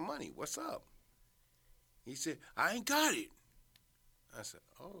got my money. What's up? He said, I ain't got it. I said,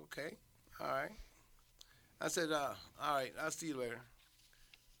 oh, okay. All right. I said, all right, I'll see you later.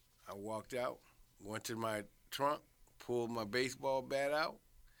 I walked out, went to my trunk, pulled my baseball bat out,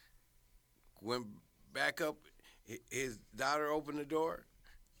 went back up. His daughter opened the door,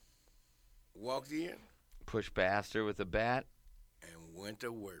 walked in, Push Baster with a bat, and went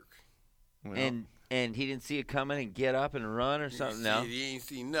to work. Yeah. and he didn't see it coming and get up and run or something. No. He ain't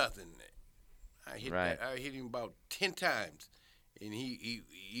see nothing. I hit Right. I hit him about 10 times, and he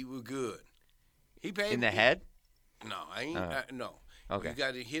was good. He paid In the me. head? No, I ain't. No. Okay. You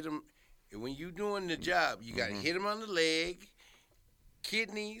got to hit him when you doing the job. You got to hit him on the leg,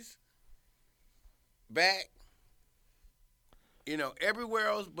 kidneys, back. You know, everywhere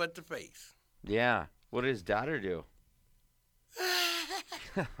else but the face. Yeah. What did his daughter do?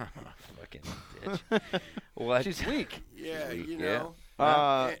 Fucking bitch. What? She's weak. Yeah, Sweet, you yeah. know.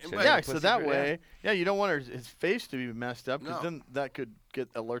 Yeah, But- so that way, yeah, you don't want his face to be messed up because No. then that could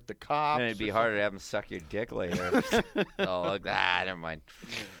alert the cops. And it'd be or harder to have him suck your dick later. Oh, look, never mind.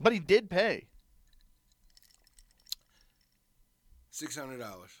 something. But he did pay. $600.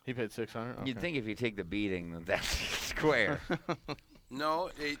 He paid $600. You'd think if you take the beating, that that's square. No,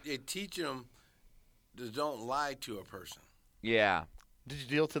 they teach them to don't lie to a person. Yeah. Did you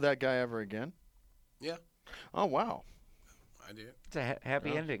deal to that guy ever again? Yeah, Oh wow. I did. It's a happy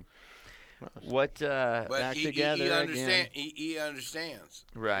Yeah. ending. What? But Back he together understand. again. He understands.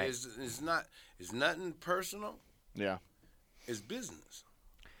 Right. It's nothing personal. Yeah. It's business.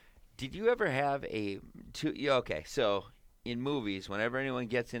 Did you ever have okay, so in movies, whenever anyone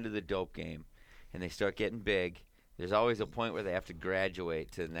gets into the dope game and they start getting big, there's always a point where they have to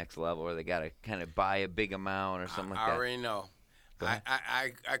graduate to the next level, or they got to kind of buy a big amount or something I like that. already know. Go ahead.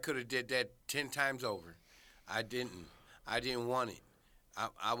 I could have did that 10 times over. I didn't. I didn't want it.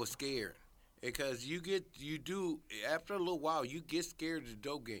 I was scared because after a little while you get scared of the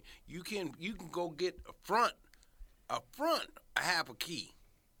dope game. You can go get a front, half a key.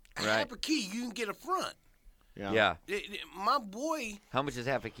 A Right. half a key, you can get a front. Yeah. My boy, How much is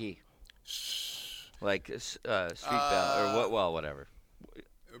half a key? Like street bell or what? Well, whatever.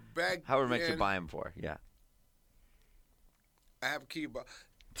 back However much you then, buy them for. Yeah. I have a key about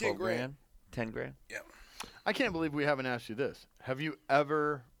 10 $12 grand. 10 grand. Yeah. I can't believe we haven't asked you this. Have you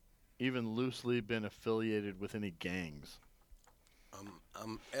ever even loosely been affiliated with any gangs?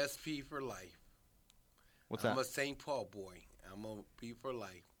 I'm SP for life. What's I'm that? a St. Paul boy. I'm a P for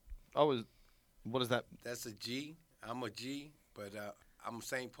life. Oh, what is that? That's a G. I'm a G, but I'm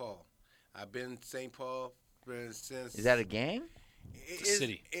St. Paul. I've been St. Paul since. Is that a gang? It's a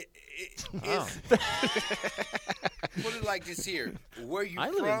city. Oh. Put it like this here. Where you I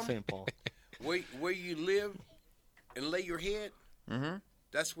from, live in St. Paul. where you live and lay your head, Mm-hmm.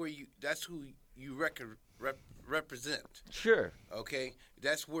 that's who you represent. Sure. Okay?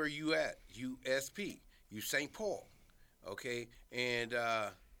 That's where you at. You SP. You St. Paul. Okay? And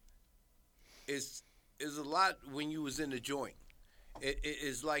it's a lot when you was in the joint. It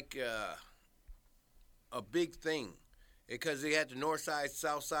is like a big thing because they had the north side,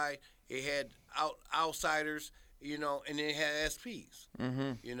 south side. It had outsiders, you know, and then it had SPs.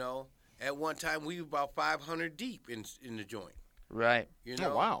 Mm-hmm. You know, at one time we were about 500 deep in the joint. Right. You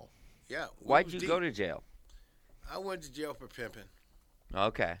know, Oh, wow. yeah. we Why'd was you deep. go to jail? I went to jail for pimping.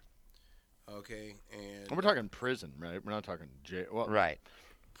 Okay. Okay, and And we're talking prison, right? We're not talking jail. Well, Right.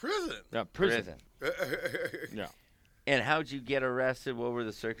 prison. Yeah, prison. Yeah. And how'd you get arrested? What were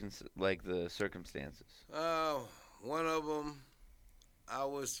the circumstances? One of them, I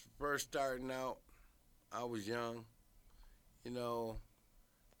was first starting out. I was young, you know.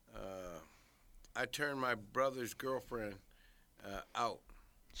 I turned my brother's girlfriend out,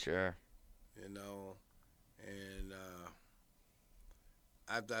 Sure. you know, and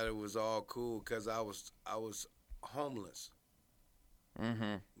I thought it was all cool because I was homeless.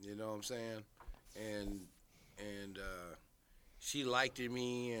 Mm-hmm. You know what I'm saying? And she liked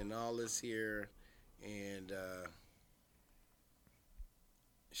me and all this here, and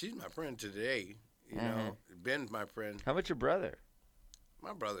she's my friend today. You know, Ben's my friend. How about your brother?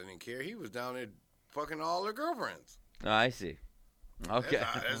 My brother didn't care. He was down there fucking all her girlfriends. Oh, I see. Okay.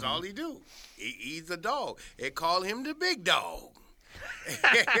 That's all he do. He's a dog. They call him the big dog.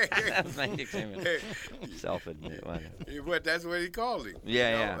 That was my nickname. Self-admit. But that's what he called him.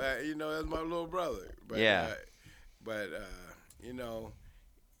 Yeah, you know? You know, that's my little brother. But, Yeah. You know,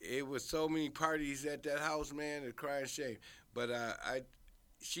 it was so many parties at that house, man. It's crying shame. But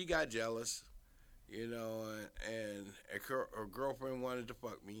she got jealous, you know, and her girlfriend wanted to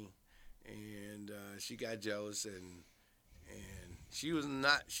fuck me, and she got jealous, and she was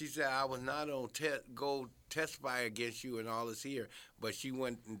not. She said I was not on go testify against you and all this here, but she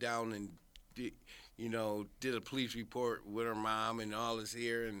went down and did a police report with her mom and all this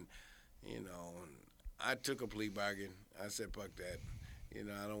here, and you know, and I took a plea bargain. I said fuck that, you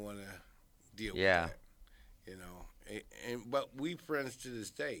know, I don't want to deal with that, you know, but we friends to this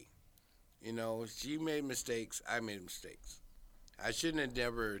day. You know, she made mistakes. I made mistakes. I shouldn't have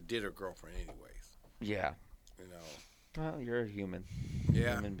never did her girlfriend anyways. Yeah. You know. Well, you're a human.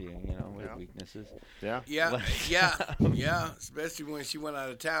 Yeah. Human being, you know, with weaknesses. Yeah. Yeah. Especially when she went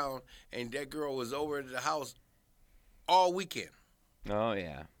out of town and that girl was over at the house all weekend Oh,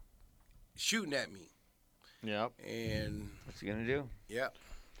 yeah. shooting at me. Yep. And What's he going to do? yeah.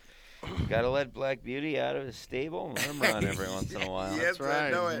 Got to let Black Beauty out of his stable and let him run every once in a while. Yes, That's right. I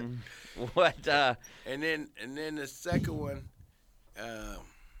know it. What? And then the second one,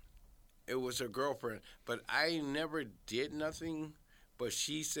 it was her girlfriend. But I never did nothing. But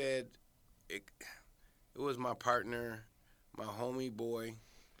she said it was my partner, my homie boy,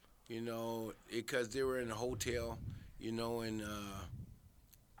 you know, because they were in a hotel, you know, and,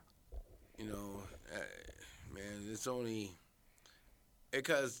 man, it's only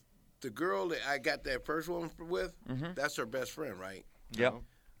because the girl that I got that first one with, that's her best friend, right? Yep.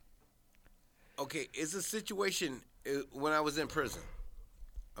 Okay, it's a situation when I was in prison.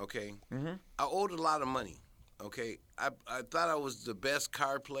 Okay, I owed a lot of money. Okay, I thought I was the best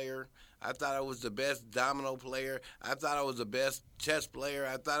card player. I thought I was the best domino player. I thought I was the best chess player.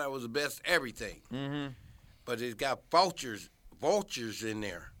 I thought I was the best everything. Mm-hmm. But it's got vultures in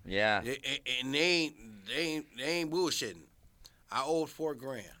there. Yeah. And they ain't bullshitting. I owed $4,000.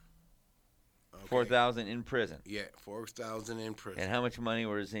 Okay. 4,000 in prison. Yeah, 4,000 in prison. And how much money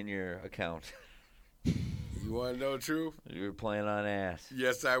was in your account? You want to know the truth? You were playing on ass.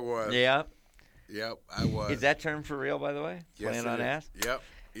 Yes, I was. Yeah. Yep, I was. Is that term for real, by the way? Yes, Playing it on is. ass? Yep.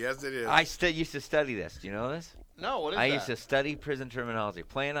 Yes, it is. I used to study this. Do you know this? No, what is I that? used to study prison terminology.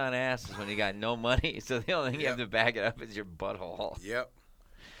 Playing on ass is when you got no money, so the only thing you have to back it up is your butthole. Yep.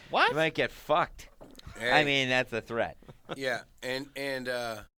 What? You might get fucked. Hey, I mean, that's a threat. yeah, and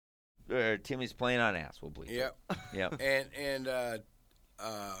Timmy's playing on ass. We'll believe. yep, Yep. and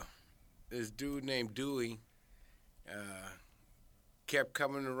this dude named Dewey kept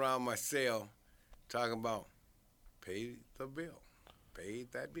coming around my cell talking about pay the bill. Pay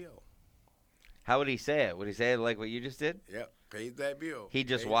that bill. How would he say it? Would he say it like what you just did? Yep, pay that bill. He'd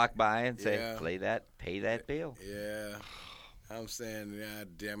just Pay- walk by and say, Yeah. pay that bill. Yeah. I'm saying,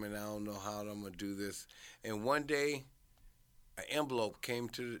 God damn it, I don't know how I'm gonna do this. And one day, an envelope came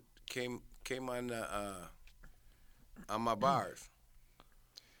on my bars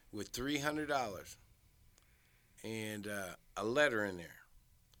with $300 and a letter in there.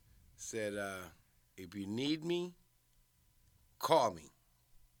 Said, if you need me, call me.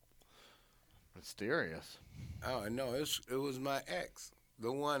 Mysterious. Oh no, it was my ex,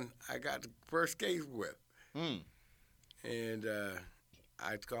 the one I got the first case with. And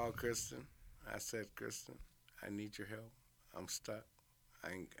I called Kristen. I said, Kristen, I need your help. I'm stuck.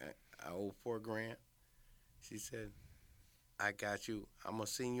 I owe $4,000. She said, I got you. I'm gonna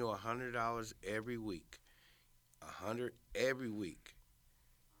send you $100 every week. $100 every week.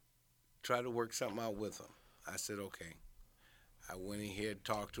 Try to work something out with him. I said, okay. I went in here,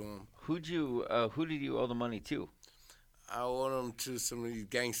 talked to him. Who did you owe the money to? I owed him to some of these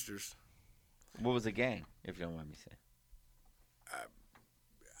gangsters. What was the gang, if you don't mind me saying?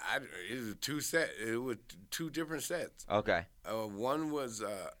 It was two different sets. Okay. One was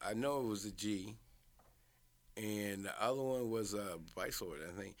I know it was a G, and the other one was a Vice Lord.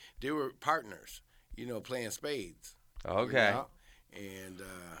 I think they were partners. Playing spades. Okay. And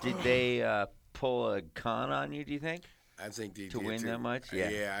Did they pull a con on you? Do you think? I think they did to win too. that much? Yeah.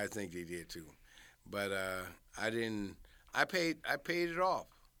 Yeah, I think they did too. But I didn't. I paid it off.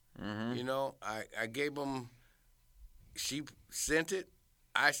 Mm-hmm. I gave them. She sent it.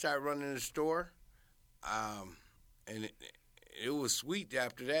 I started running the store, and it was sweet.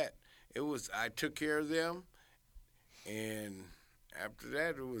 After that, I took care of them, and after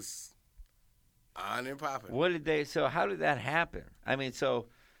that, it was on and popping. So how did that happen? I mean,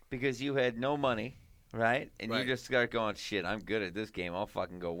 because you had no money, right? And Right. you just start going, shit, I'm good at this game. I'll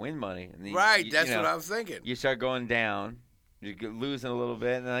fucking go win money. And then Right, that's what I was thinking. You start going down. You're losing a little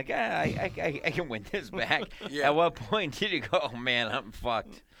bit, and then like, I can win this back. Yeah. At what point did you go, oh, man, I'm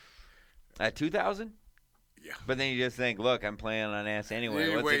fucked? At 2,000? Yeah. But then you just think, look, I'm playing on ass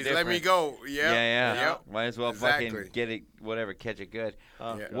anyway. What's the Anyways, let me difference? go. Yep. Yeah. Yep. Might as well Exactly. fucking get it, whatever, catch it good.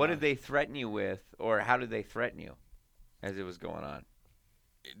 Oh, Yeah. What did they threaten you with, or how did they threaten you as it was going on?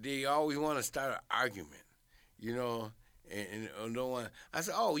 They always want to start an argument, and don't want. I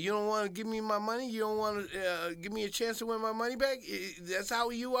said, "Oh, you don't want to give me my money? You don't want to give me a chance to win my money back? That's how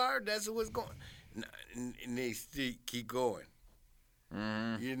you are. That's what's going." And they still keep going,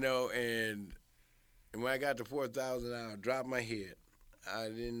 Mm-hmm. And when I got to $4,000, I dropped my head. I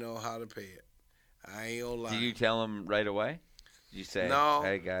didn't know how to pay it. I ain't gonna lie. Did you tell them right away? Did you say, No.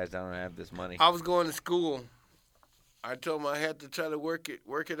 hey, guys, I don't have this money? I was going to school. I told them I had to try to work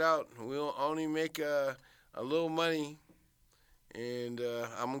it out. We'll only make a little money, and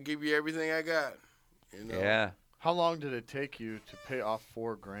I'm gonna give you everything I got. Yeah. How long did it take you to pay off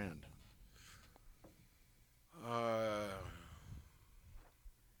 $4,000?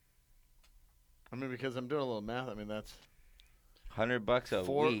 I mean, because I'm doing a little math. I mean, that's $100 a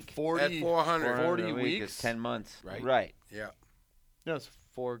week. 40, At 400. 40 a week weeks. is 10 months. Right. Right. Yeah. No, it's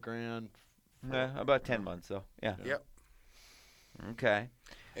 $4,000. Yeah, about 10 months, though. Yeah. Yep. Okay.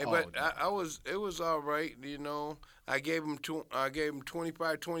 But it was all right. I gave them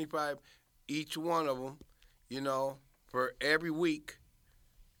 25 each one of them. For every week.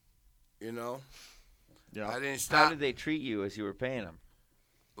 Yeah. I didn't How stop did they treat you as you were paying them?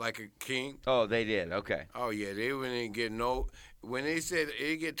 like a king. Oh, they did. Okay. Oh yeah, they wouldn't get no. When they said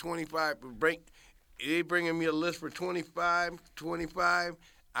they get 25, they bringing me a list for 25.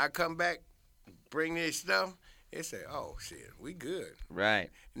 I come back, bring their stuff. They say, "Oh shit, we good." Right.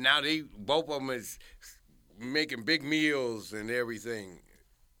 Now both of them is making big meals and everything.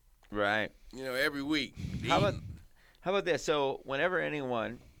 Right. Every week. How about this? So whenever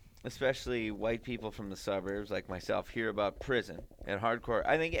anyone, especially white people from the suburbs like myself, hear about prison and hardcore,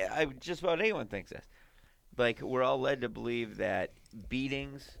 I think just about anyone thinks this. Like, we're all led to believe that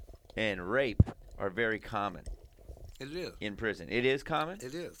beatings and rape are very common It is. in prison. It is common?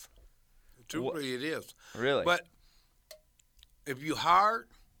 It is. Truthfully, it is. Really? But if you hard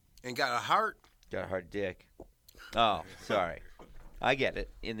and got a heart, Got a hard dick. Oh, sorry. I get it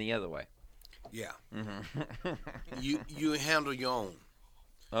in the other way. yeah, Mm-hmm. you handle your own.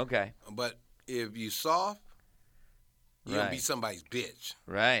 Okay. But if you soft, you'll Right. be somebody's bitch.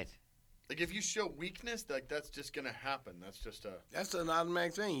 Right. Like, if you show weakness, that's just going to happen. That's just a... That's an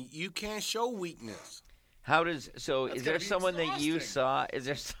automatic thing. You can't show weakness. How does That's is there gotta be someone that you exhausting. saw? Is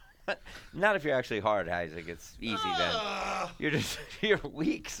there Not if you're actually hard, Isaac. It's easy then. You're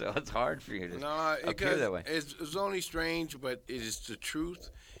weak, so it's hard for you to No, appear because that way. it's only strange, but it is the truth.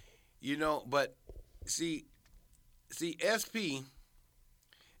 You know, but see, SP,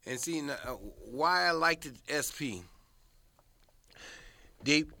 and see why I liked it, SP.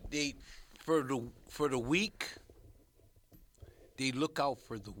 They for the weak, they look out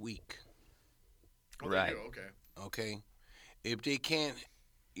for the weak. Right. Okay. Okay, if they can't,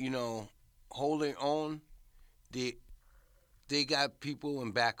 hold their own, they got people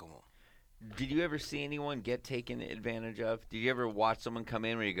in back of them. Did you ever see anyone get taken advantage of? Did you ever watch someone come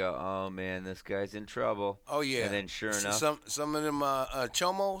in where you go, "Oh man, this guy's in trouble"? Oh yeah. And then sure enough, some of them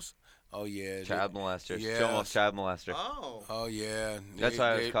chomos. Oh yeah. child molesters. Yes. Chomo's child molester. Oh yeah. That's why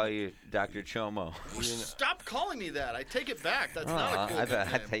I always call you Dr. Chomo. Stop calling me that. I take it back. That's not a cool I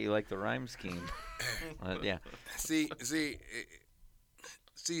nickname. thought you liked the rhyme scheme. Yeah. See,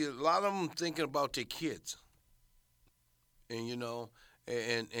 a lot of them thinking about their kids, and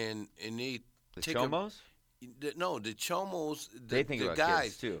and they The take Chomos? the chomos. They think the about guys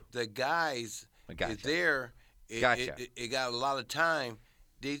kids, too. The guys Gotcha. is there. Gotcha. It got a lot of time.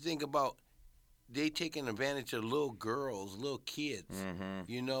 They think about they taking advantage of little girls, little kids.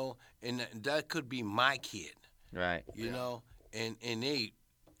 Mm-hmm. And that could be my kid. Right. And they,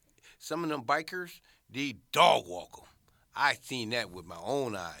 some of them bikers, they dog walk them. I seen that with my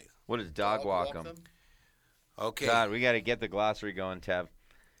own eyes. What is dog walk 'em? Okay. God, we got to get the glossary going, Tev.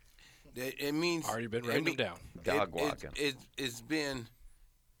 It means Already been writing them down. Dog walking. It's been.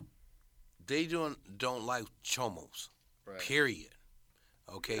 They don't like chomos. Right. Period.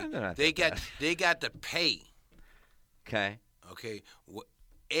 Okay. No, they're not They that got bad. they got to pay. Okay. Okay.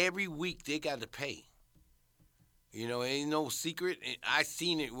 Every week they got to pay. Ain't no secret. I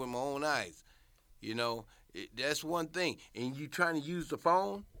seen it with my own eyes. That's one thing. And you trying to use the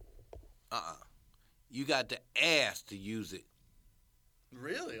phone? You got to ask to use it.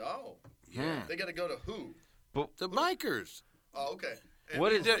 Really? Oh. Yeah. They got to go to who? The bikers. Oh, okay.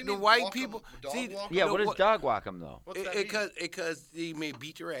 What is- The white people- see, Dog Yeah, No, what does what- dog walk 'em, though? What's that mean? Because they may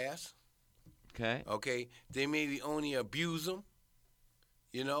beat your ass. Okay. Okay. They may only abuse them.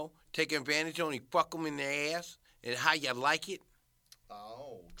 Take advantage, only fuck them in the ass, and how you like it.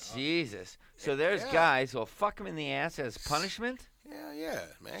 Oh. God. Jesus. So there's Yeah. guys who'll fuck him in the ass as punishment? Yeah,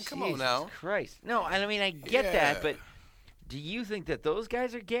 man. Come Jesus on now. Christ. No, I mean, I get Yeah. that, but do you think that those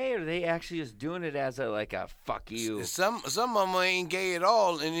guys are gay, or are they actually just doing it as a fuck you? Some of them ain't gay at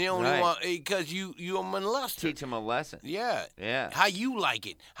all, and they only Right. want because you a molester. Teach them a lesson. Yeah. Yeah. How you like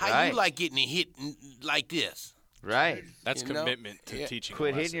it? How Right. you like getting hit like this? Right. That's You know? commitment to Yeah. teaching.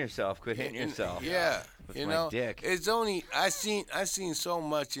 Quit a hitting lesson. yourself. Quit hitting yourself. Yeah. With you my know, dick. it's only I seen so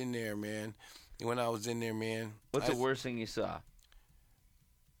much in there, man. When I was in there, man. What's the worst thing you saw?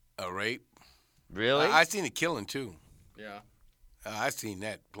 A rape. Really? I seen a killing too. Yeah. I seen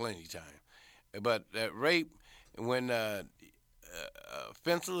that plenty of time. But rape, when a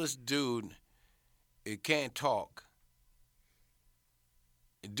fenceless dude, it can't talk.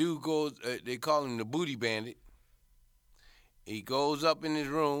 The dude goes. They call him the booty bandit. He goes up in his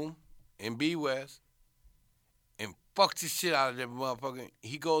room in B West and fucks the shit out of that motherfucker.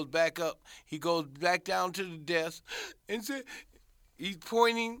 He goes back up. He goes back down to the desk and said he's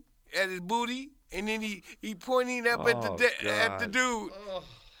pointing at his booty, and then he pointing up at Oh, at the God. dude. Oh.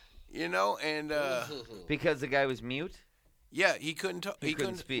 And Because the guy was mute? yeah, he couldn't talk. He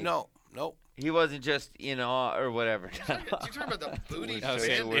couldn't speak. No, nope. He wasn't just in awe or whatever. You talking about the booty? I was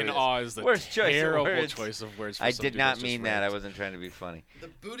saying, Choice in of awe is the Worst choice of terrible words. choice of words. For I some did dude not that's just mean that. I raped. wasn't trying to be funny. The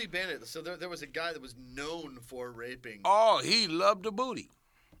booty bandit. So there was a guy that was known for raping. Oh, he loved the booty.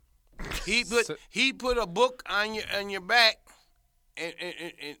 He put a book on your back and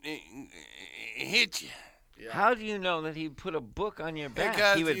hit you. Yeah. How do you know that he put a book on your back?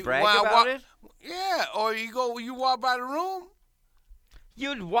 Because He would you- brag when I about walk- it? Yeah, or you walk by the room.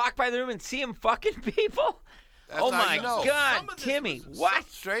 You'd walk by the room and see him fucking people? That's Oh how my you know. God, Some of this Timmy, was- what?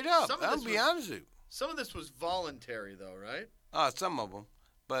 Straight up. Some of I'll this be was- honest with you. Some of this was voluntary, though, right? Some of them.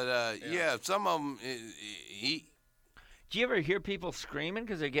 But, yeah, some of them, Do you ever hear people screaming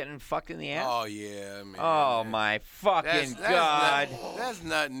because they're getting fucked in the ass? oh, yeah, man. Oh, my fucking God. That's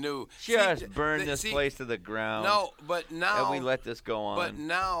not new. Just See, burn this see, place to the ground. No, but now. And we let this go on. But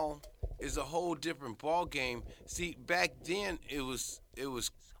now is a whole different ball game. See, back then it was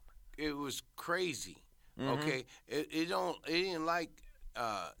crazy. Mm-hmm. Okay, it didn't like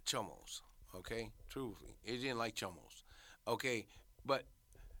chomos. Okay, truthfully, it didn't like chomos. Okay, but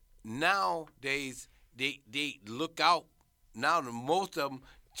nowadays they look out. Now most of them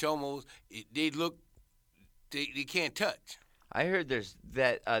chomos they can't touch. I heard there's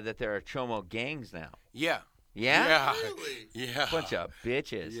that there are chomo gangs now. Yeah. Yeah? Yeah. Bunch of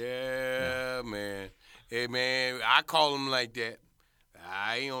bitches. Yeah, man. Hey, man, I call them like that.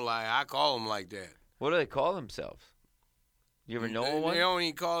 I ain't gonna lie. I call them like that. What do they call themselves? You ever know one? They don't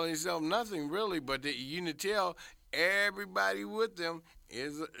even call themselves nothing, really, but you can tell everybody with them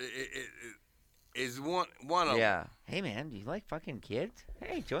is one of them. Yeah. Hey, man, do you like fucking kids?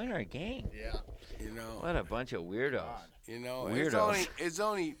 Hey, join our gang. Yeah. You know. What a bunch of weirdos. You know. Weirdos. It's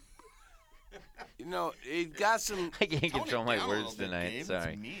only. You know, it got some. I can't control my Down a words little bit, tonight. Gabe.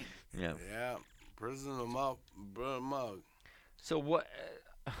 Sorry. It's mean. Yeah. Yeah. Prison them up, burn them up. So what?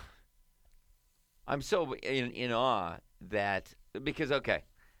 I'm so in awe that because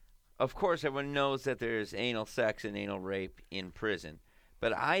of course everyone knows that there's anal sex and anal rape in prison,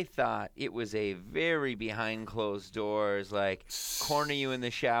 but I thought it was a very behind closed doors, like corner you in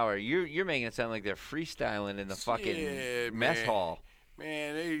the shower. You're making it sound like they're freestyling in the fucking mess hall.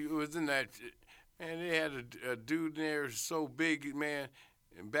 Man, they was in that. Man, they had a dude in there so big, man.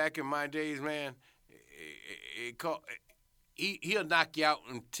 And back in my days, man, he'll knock you out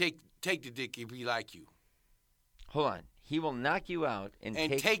and take the dick if he like you. Hold on, he will knock you out and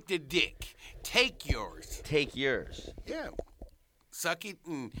take the dick. Take yours. Take yours. Yeah. Suck it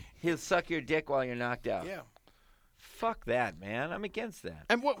and He'll suck your dick while you're knocked out. yeah. Fuck that, man. I'm against that.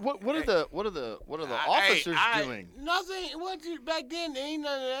 And what are the officers doing? Nothing. Back then, there ain't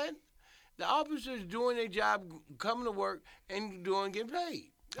none of that. The officers doing their job, coming to work and getting paid.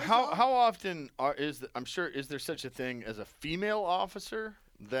 That's all. How often is there such a thing as a female officer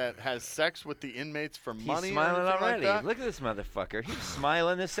that has sex with the inmates for money? He's or smiling anything already. Like that? Look at this motherfucker. He's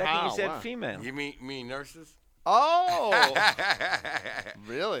smiling the second you Wow, said wow. female. You mean nurses? Oh,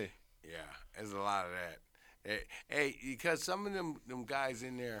 really? Yeah, there's a lot of that. Hey, because some of them guys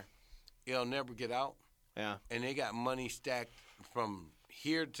in there, they'll never get out, Yeah, and they got money stacked from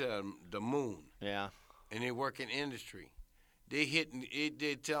here to the moon, yeah. and they work in industry. They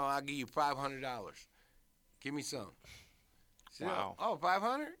tell them, I'll give you $500. Give me some. So, Wow. Oh,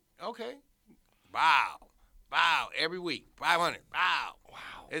 500? Okay. Wow. Every week, 500. Wow.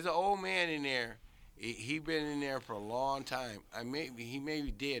 There's an old man in there. He been in there for a long time. He may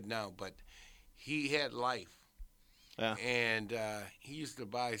be dead now, but he had life. Yeah. And he used to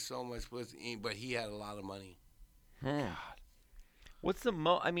buy so much pussy, but he had a lot of money. What's the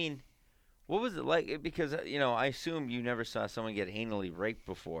what was it like? Because I assume you never saw someone get anally raped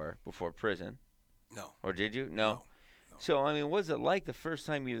before prison, No. or did you? No. So what was it like the first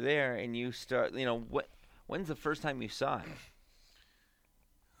time you were there and you start? When's the first time you saw it?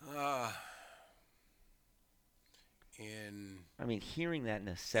 Hearing that in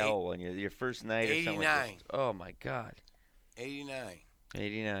a cell when you're your first night or something. 89. Oh my God. 89.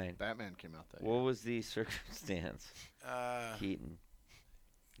 89. Batman came out that year. What was the circumstance? Keaton.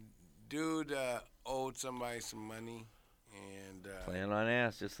 Dude owed somebody some money, and Playing on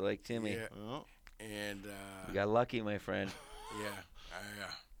ass, just like Timmy. yeah, Oh. and You got lucky, my friend.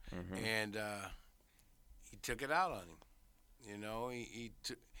 yeah. Mhm. And he took it out on him.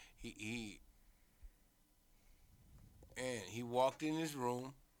 He walked in his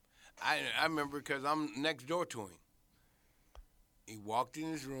room. I remember because I'm next door to him. He walked in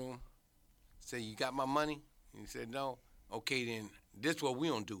his room, said, "You got my money?" He said, "No." Okay, then this is what we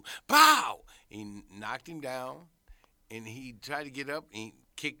don't do. Pow! He knocked him down, and he tried to get up, and he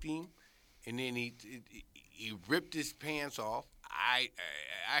kicked him, and then he ripped his pants off. I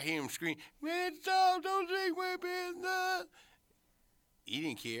hear him scream, "Man, stop! Don't take my business!" He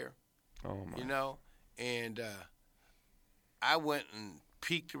didn't care, Oh my. and I went and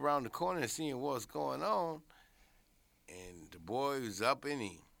peeked around the corner and seeing what was going on, and the boy was up in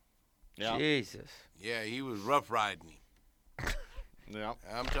him. Yeah. Jesus. Yeah, he was rough riding him. Yeah.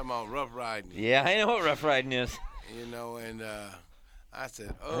 I'm talking about rough riding him. Yeah, I know what rough riding is. And I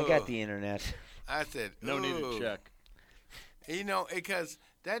said, "Oh." I got the internet. I said, No need to "Ugh." check. Because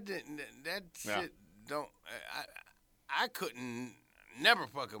that Yeah. shit don't. I couldn't never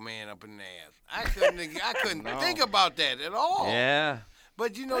fuck a man up in the ass. I couldn't No. think about that at all. Yeah.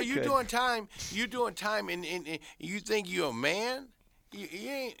 But I you're could. doing time, and you think you're a man.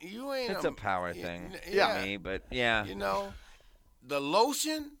 You ain't. It's a power thing. Yeah. For me, but yeah. The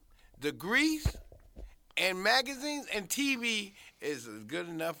lotion, the grease, and magazines and TV is good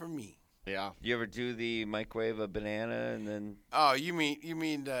enough for me. Yeah. You ever do the microwave a banana and then Oh, you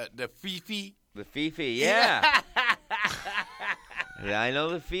mean the Fifi? the Fifi? Yeah. Yeah, I know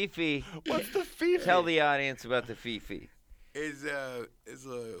the Fifi. What's the FIFA? Tell the audience about the Fifi. Is a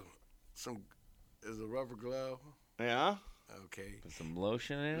rubber glove. Yeah. Okay. Put some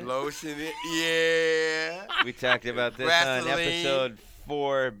lotion in it. Lotion it. Yeah. We talked about this on Vaseline. episode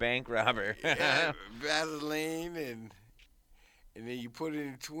 4, Bank Robber. Yeah, Vaseline and then you put it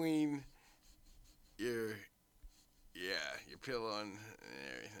in between your pillow and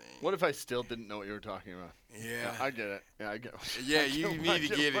everything. What if I still didn't know what you were talking about? Yeah. I get it. Yeah, I get. Yeah, you need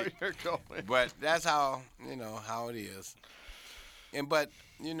to get where it. You're going. But that's how how it is. But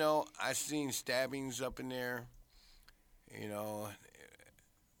I seen stabbings up in there.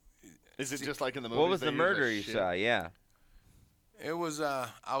 Is it just like in the movies? What was they the use murder a you shit? saw? Yeah. It was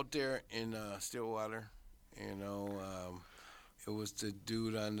out there in Stillwater. It was the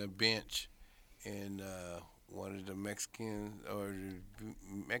dude on the bench, and one of the Mexicans or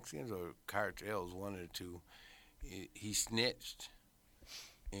cartels, one of the two, he snitched,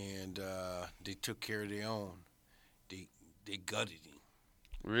 and they took care of their own. They gutted him.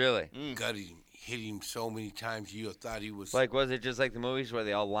 Really? Gutted him. Hit him so many times you thought he was. Like, was it just like the movies where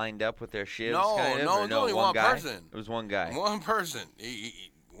they all lined up with their shivs? No, kind of? no, Or it's only one one guy? person. It was one guy. One person.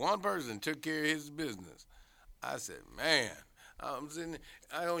 One person took care of his business. I said, man, I'm sitting there,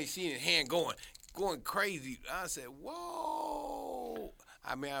 I only seen his hand going crazy. I said, whoa.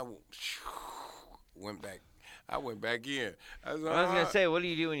 I mean, I went back. I went back in. I was going to say, what do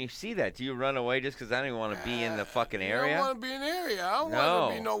you do when you see that? Do you run away just because I don't even want to be in the fucking area? I don't want to be in the area. I don't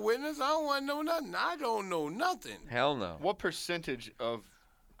want to be no witness. I don't want to know nothing. I don't know nothing. Hell no. What percentage of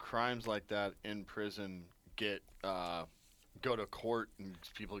crimes like that in prison get go to court and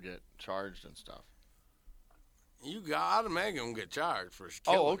people get charged and stuff? You got automatically gonna get charged for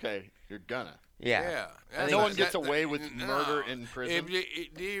killing. Oh, okay. You're gonna. Yeah. No one gets away with murder in prison.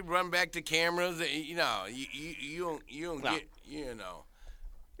 If you run back to cameras, you don't No. get,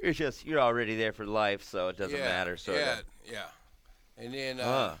 It's just, you're already there for life, so it doesn't matter. So Yeah. And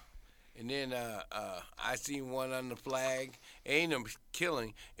then, I seen one on the flag. Ain't him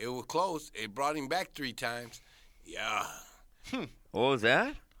killing. It was close. It brought him back 3 times. Yeah. What was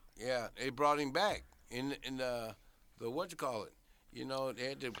that? Yeah, they brought him back in the what you call it. They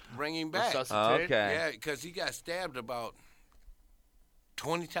had to bring him back. Resuscitate? Okay. Yeah, because he got stabbed about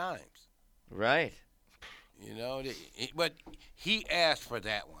 20 times. Right. But he asked for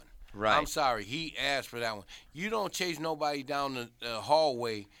that one. Right. I'm sorry, he asked for that one. You don't chase nobody down the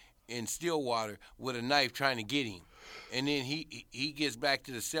hallway in Stillwater with a knife trying to get him, and then he gets back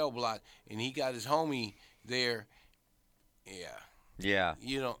to the cell block and he got his homie there. Yeah.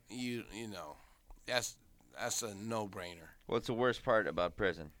 That's a no-brainer. What's the worst part about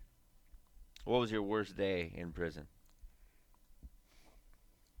prison? What was your worst day in prison?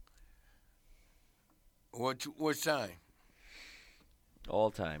 Which time?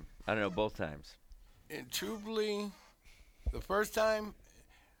 All time. I don't know, both times. And truthfully, the first time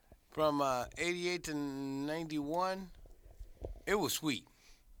from 88 to 91, it was sweet.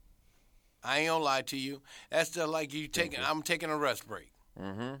 I ain't gonna lie to you. That's just like I'm taking a rest break.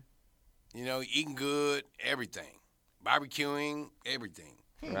 Mm-hmm. Eating good, everything. Barbecuing, everything.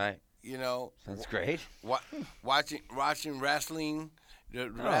 Right. Sounds great. Watching wrestling.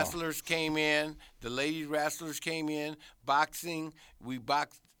 The wrestlers came in. The ladies wrestlers came in. Boxing. We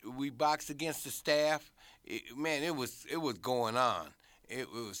boxed against the staff. It was going on. It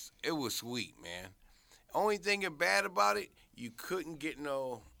was sweet, man. Only thing bad about it, you couldn't get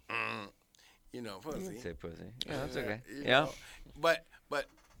no, pussy. You can say pussy. Yeah, that's okay. You Yeah. know. But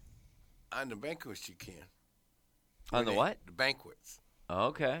on the banquets you can. On the what? The banquets.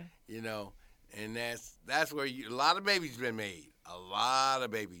 Okay. And that's where a lot of babies been made. A lot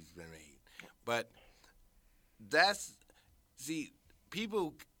of babies been made. But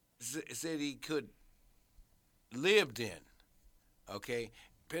people said he could lived in. Okay,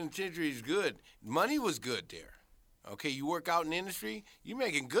 penitentiary is good. Money was good there. Okay, you work out in the industry, you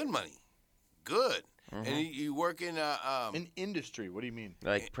making good money, good. Mm-hmm. And you work in in industry. What do you mean?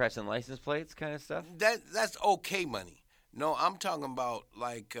 Like pressing license plates kind of stuff? that's okay money. No, I'm talking about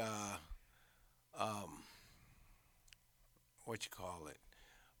like what you call it,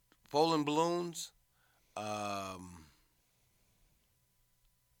 folding balloons,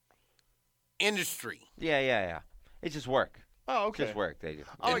 industry. Yeah. It's just work. Oh, okay. Just work. They do.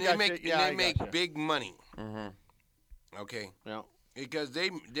 Oh, And I they gotcha. make big money. Mm-hmm. Okay. Yeah. Because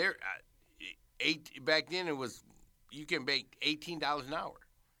they're back then it was you can make $18 an hour.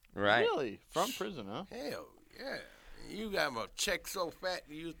 Right. Really? From prison, huh? Hell yeah! You got a check so fat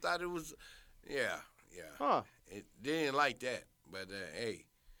you thought it was, yeah. Huh. They didn't like that, but hey.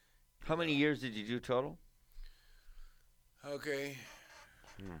 How many years did you do total? Okay.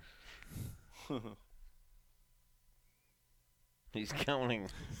 He's counting.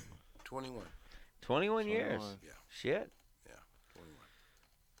 21. 21 years. 21. Yeah. Shit.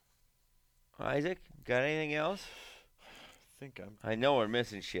 Isaac, got anything else? I know we're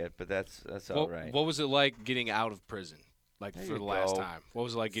missing shit, but that's all right. What was it like getting out of prison? Like There for you the last go. time? What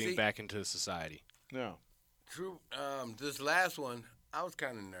was it like getting back into society? No. True. This last one, I was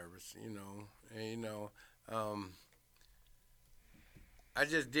kind of nervous, and I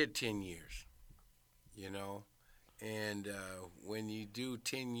just did 10 years, and when you do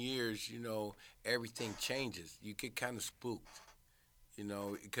 10 years, everything changes. You get kind of spooked,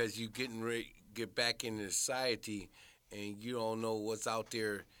 because you're getting ready to get back into society, and you don't know what's out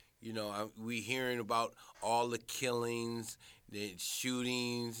there. We hearing about all the killings, the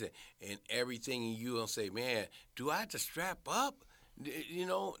shootings, and everything, and you don't say, man, do I have to strap up?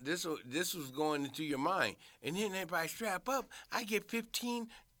 This was going into your mind. And then if I strap up, I get 15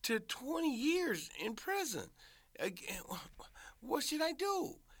 to 20 years in prison. Again, what should I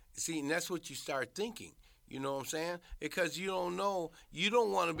do? See, and that's what you start thinking. You know what I'm saying? Because you don't know, you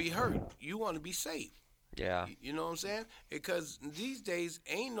don't want to be hurt. You want to be safe. Yeah. You know what I'm saying? Because these days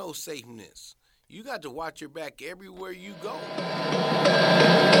ain't no safeness. You got to watch your back everywhere you go.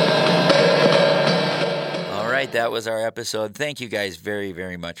 All right, that was our episode. Thank you guys very,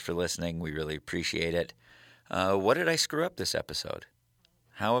 very much for listening. We really appreciate it. What did I screw up this episode?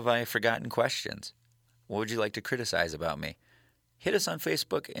 How have I forgotten questions? What would you like to criticize about me? Hit us on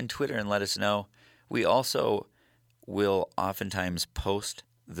Facebook and Twitter and let us know. We also will oftentimes post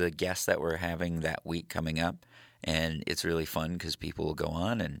the guests that we're having that week coming up, and it's really fun because people will go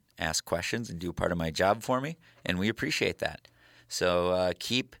on and ask questions and do part of my job for me, and we appreciate that. So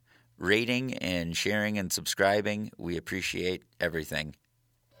keep rating and sharing and subscribing. We appreciate everything.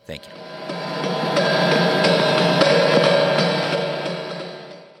 Thank you.